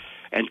Douglas,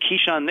 and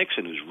Keyshawn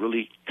Nixon, who's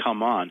really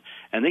come on.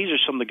 And these are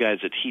some of the guys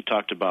that he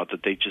talked about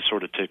that they just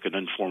sort of took an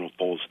informal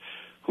polls.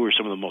 Who are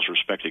some of the most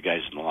respected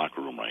guys in the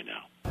locker room right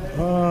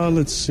now?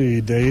 Let's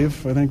see.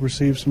 Dave, I think,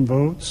 received some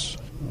votes.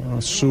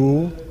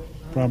 Sewell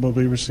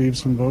probably received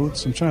some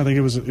votes. I'm trying to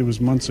think. It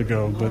was months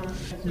ago, but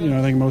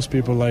I think most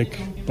people like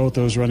both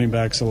those running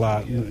backs a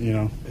lot.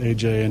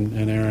 AJ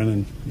and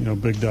Aaron,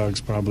 and Big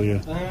Dog's probably a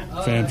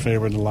fan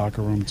favorite in the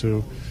locker room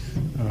too.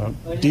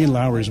 Dean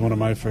Lowry is one of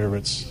my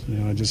favorites.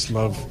 I just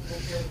love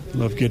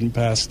getting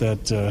past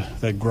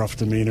that gruff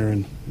demeanor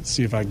and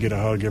see if I can get a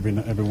hug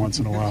every once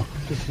in a while.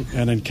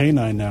 And then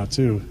K9 now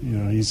too.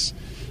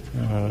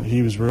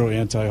 He was really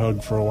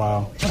anti-hug for a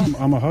while.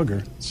 I'm a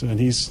hugger, and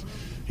he's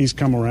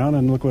come around,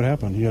 and look what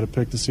happened. He had a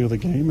pick to seal the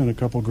game and a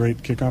couple great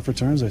kickoff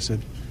returns. I said,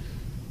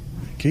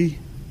 Key,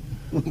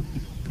 come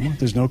on,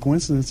 there's no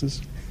coincidences.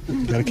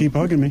 You got to keep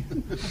hugging me.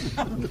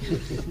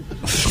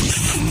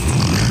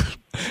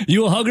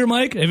 You a hugger,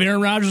 Mike? If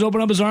Aaron Rodgers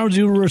opened up his arms,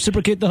 you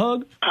reciprocate the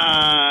hug?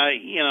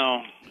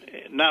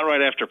 Not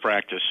right after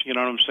practice. You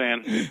know what I'm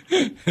saying?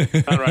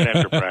 Not right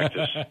after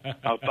practice.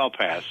 I'll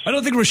pass. I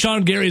don't think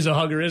Rashawn Gary's a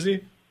hugger, is he?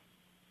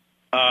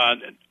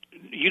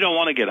 You don't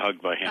want to get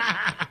hugged by him.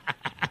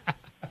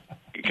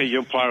 Because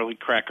you'll probably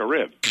crack a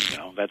rib.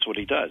 That's what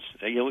he does.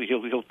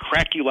 He'll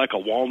crack you like a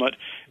walnut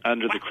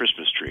under the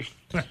Christmas tree.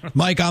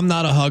 Mike, I'm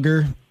not a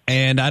hugger,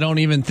 And I don't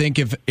even think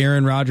if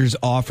Aaron Rodgers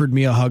offered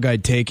me a hug,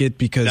 I'd take it,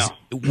 because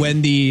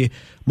when the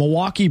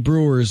Milwaukee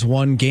Brewers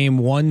won game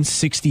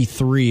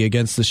 163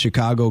 against the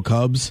Chicago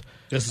Cubs.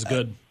 This is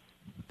good.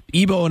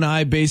 Ebo and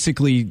I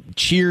basically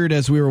cheered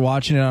as we were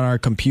watching it on our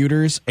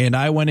computers, and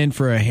I went in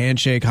for a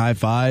handshake high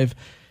five.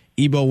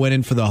 Ebo went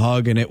in for the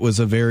hug, and it was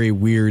a very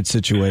weird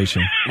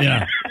situation.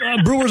 Yeah.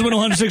 Brewers win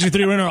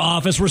 163. We're in our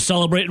office. We're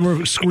celebrating.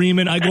 We're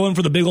screaming. I go in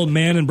for the big old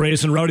man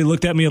embrace, and Rowdy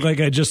looked at me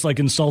like I just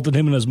insulted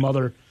him and his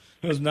mother.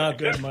 It was not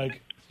good, Mike.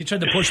 He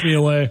tried to push me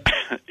away.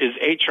 Is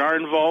HR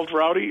involved,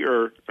 Rowdy,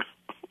 or?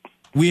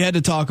 We had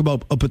to talk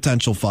about a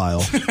potential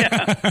file.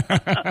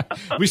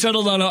 We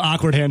settled on an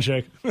awkward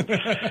handshake.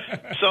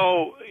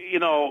 So,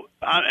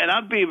 and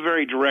I'd be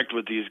very direct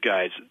with these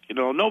guys.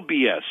 No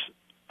BS.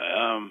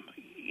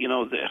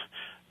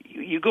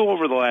 You go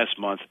over the last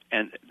month,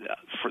 and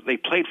they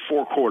played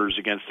 4 quarters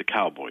against the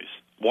Cowboys.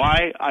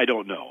 Why? I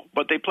don't know.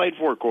 But they played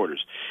 4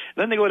 quarters.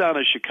 Then they go down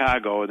to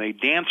Chicago, and they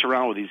dance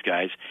around with these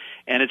guys.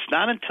 And it's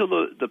not until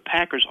the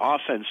Packers'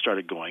 offense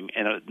started going,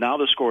 and now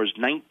the score is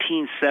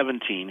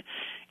 19-17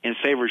 in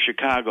favor of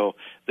Chicago,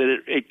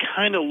 that it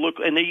kind of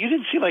looked, and you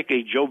didn't see like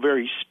a Joe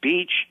Barry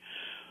speech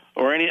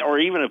or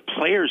even a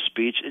player's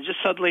speech. It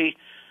just suddenly,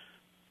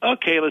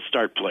 okay, let's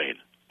start playing.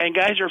 And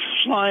guys are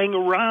flying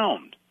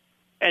around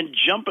and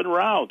jumping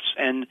routes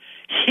and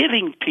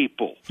hitting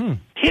people.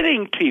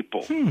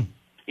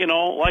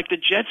 Like the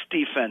Jets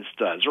defense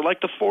does, or like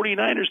the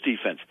 49ers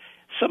defense.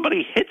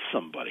 Somebody hits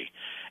somebody.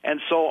 And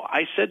so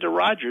I said to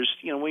Rodgers,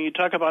 when you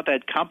talk about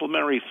that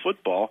complementary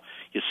football,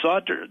 you saw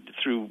it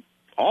through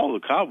all the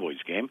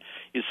Cowboys game.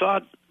 You saw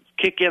it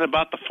kick in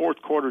about the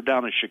 4th quarter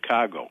down in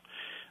Chicago.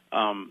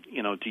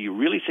 Do you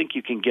really think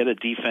you can get a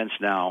defense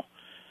now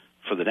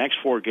for the next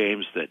 4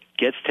 games that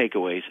gets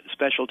takeaways,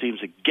 special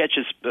teams that gets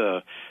you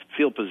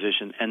field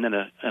position, and then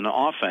an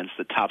offense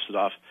that tops it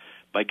off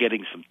by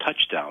getting some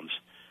touchdowns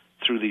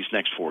through these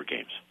next 4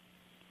 games?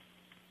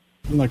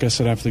 Like I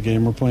said after the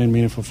game, we're playing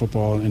meaningful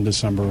football in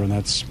December, and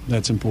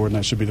that's important.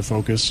 That should be the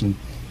focus.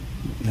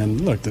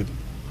 And look, the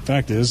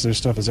fact is, there's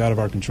stuff that's out of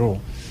our control.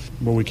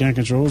 What we can't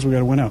control is we got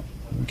to win out.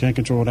 We can't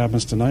control what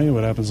happens tonight,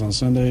 what happens on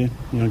Sunday.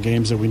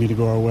 Games that we need to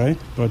go our way,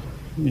 but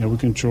we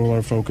control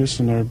our focus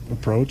and our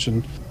approach,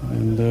 and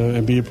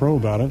be a pro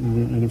about it.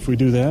 And if we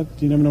do that,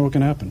 you never know what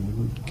can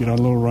happen. We get on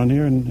a little run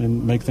here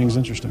and make things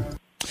interesting.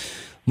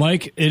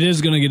 Mike, it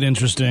is going to get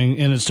interesting,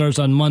 and it starts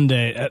on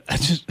Monday.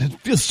 It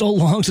feels so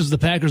long since the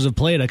Packers have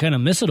played. I kind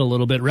of miss it a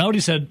little bit. Rowdy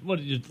said,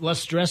 less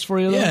stress for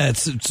you, though? Yeah,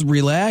 it's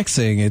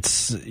relaxing.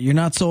 You're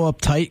not so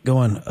uptight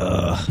going,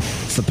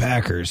 it's the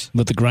Packers.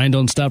 But the grind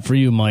don't stop for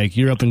you, Mike.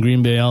 You're up in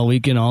Green Bay all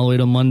weekend, all the way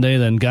to Monday,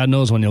 then God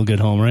knows when you'll get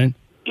home, right?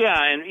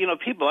 Yeah, and,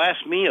 people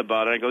ask me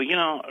about it. I go,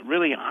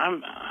 really,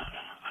 I'm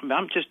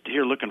just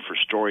here looking for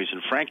stories,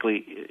 and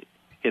frankly,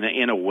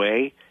 in a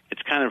way,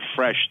 it's kind of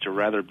fresh to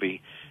rather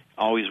be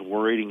always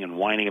worrying and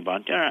whining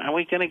about, are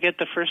we going to get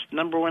the first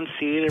number 1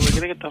 seed? Are we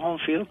going to get the home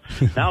field?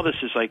 Now this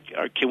is like,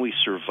 can we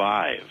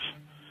survive?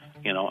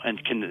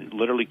 And can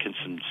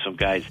some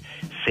guys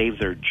save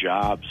their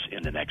jobs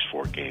in the next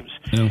 4 games?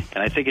 Yeah.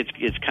 And I think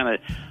it's kind of,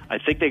 I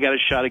think they got a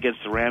shot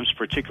against the Rams,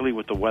 particularly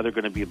with the weather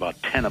going to be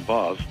about 10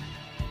 above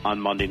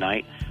on Monday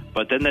night.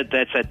 But then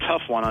that's a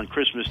tough one on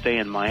Christmas Day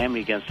in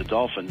Miami against the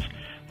Dolphins.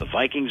 The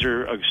Vikings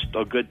are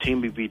a good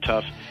team to be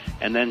tough.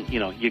 And then,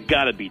 you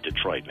got to beat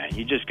Detroit, man.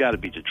 You just got to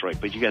beat Detroit.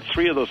 But you got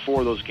 3 of those 4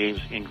 of those games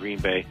in Green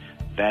Bay.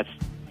 That's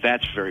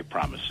very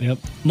promising. Yep.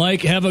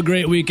 Mike, have a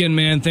great weekend,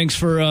 man. Thanks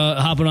for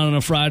hopping on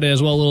a Friday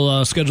as well. A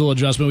little schedule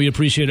adjustment. We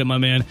appreciate it, my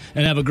man.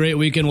 And have a great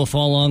weekend. We'll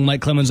follow along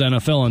Mike Clemens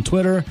NFL on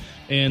Twitter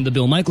and the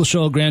Bill Michaels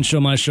Show, Grant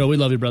Show, my show. We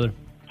love you, brother.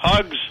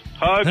 Hugs.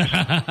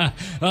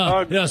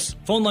 Yes.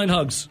 Phone line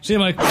hugs. See you,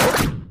 Mike.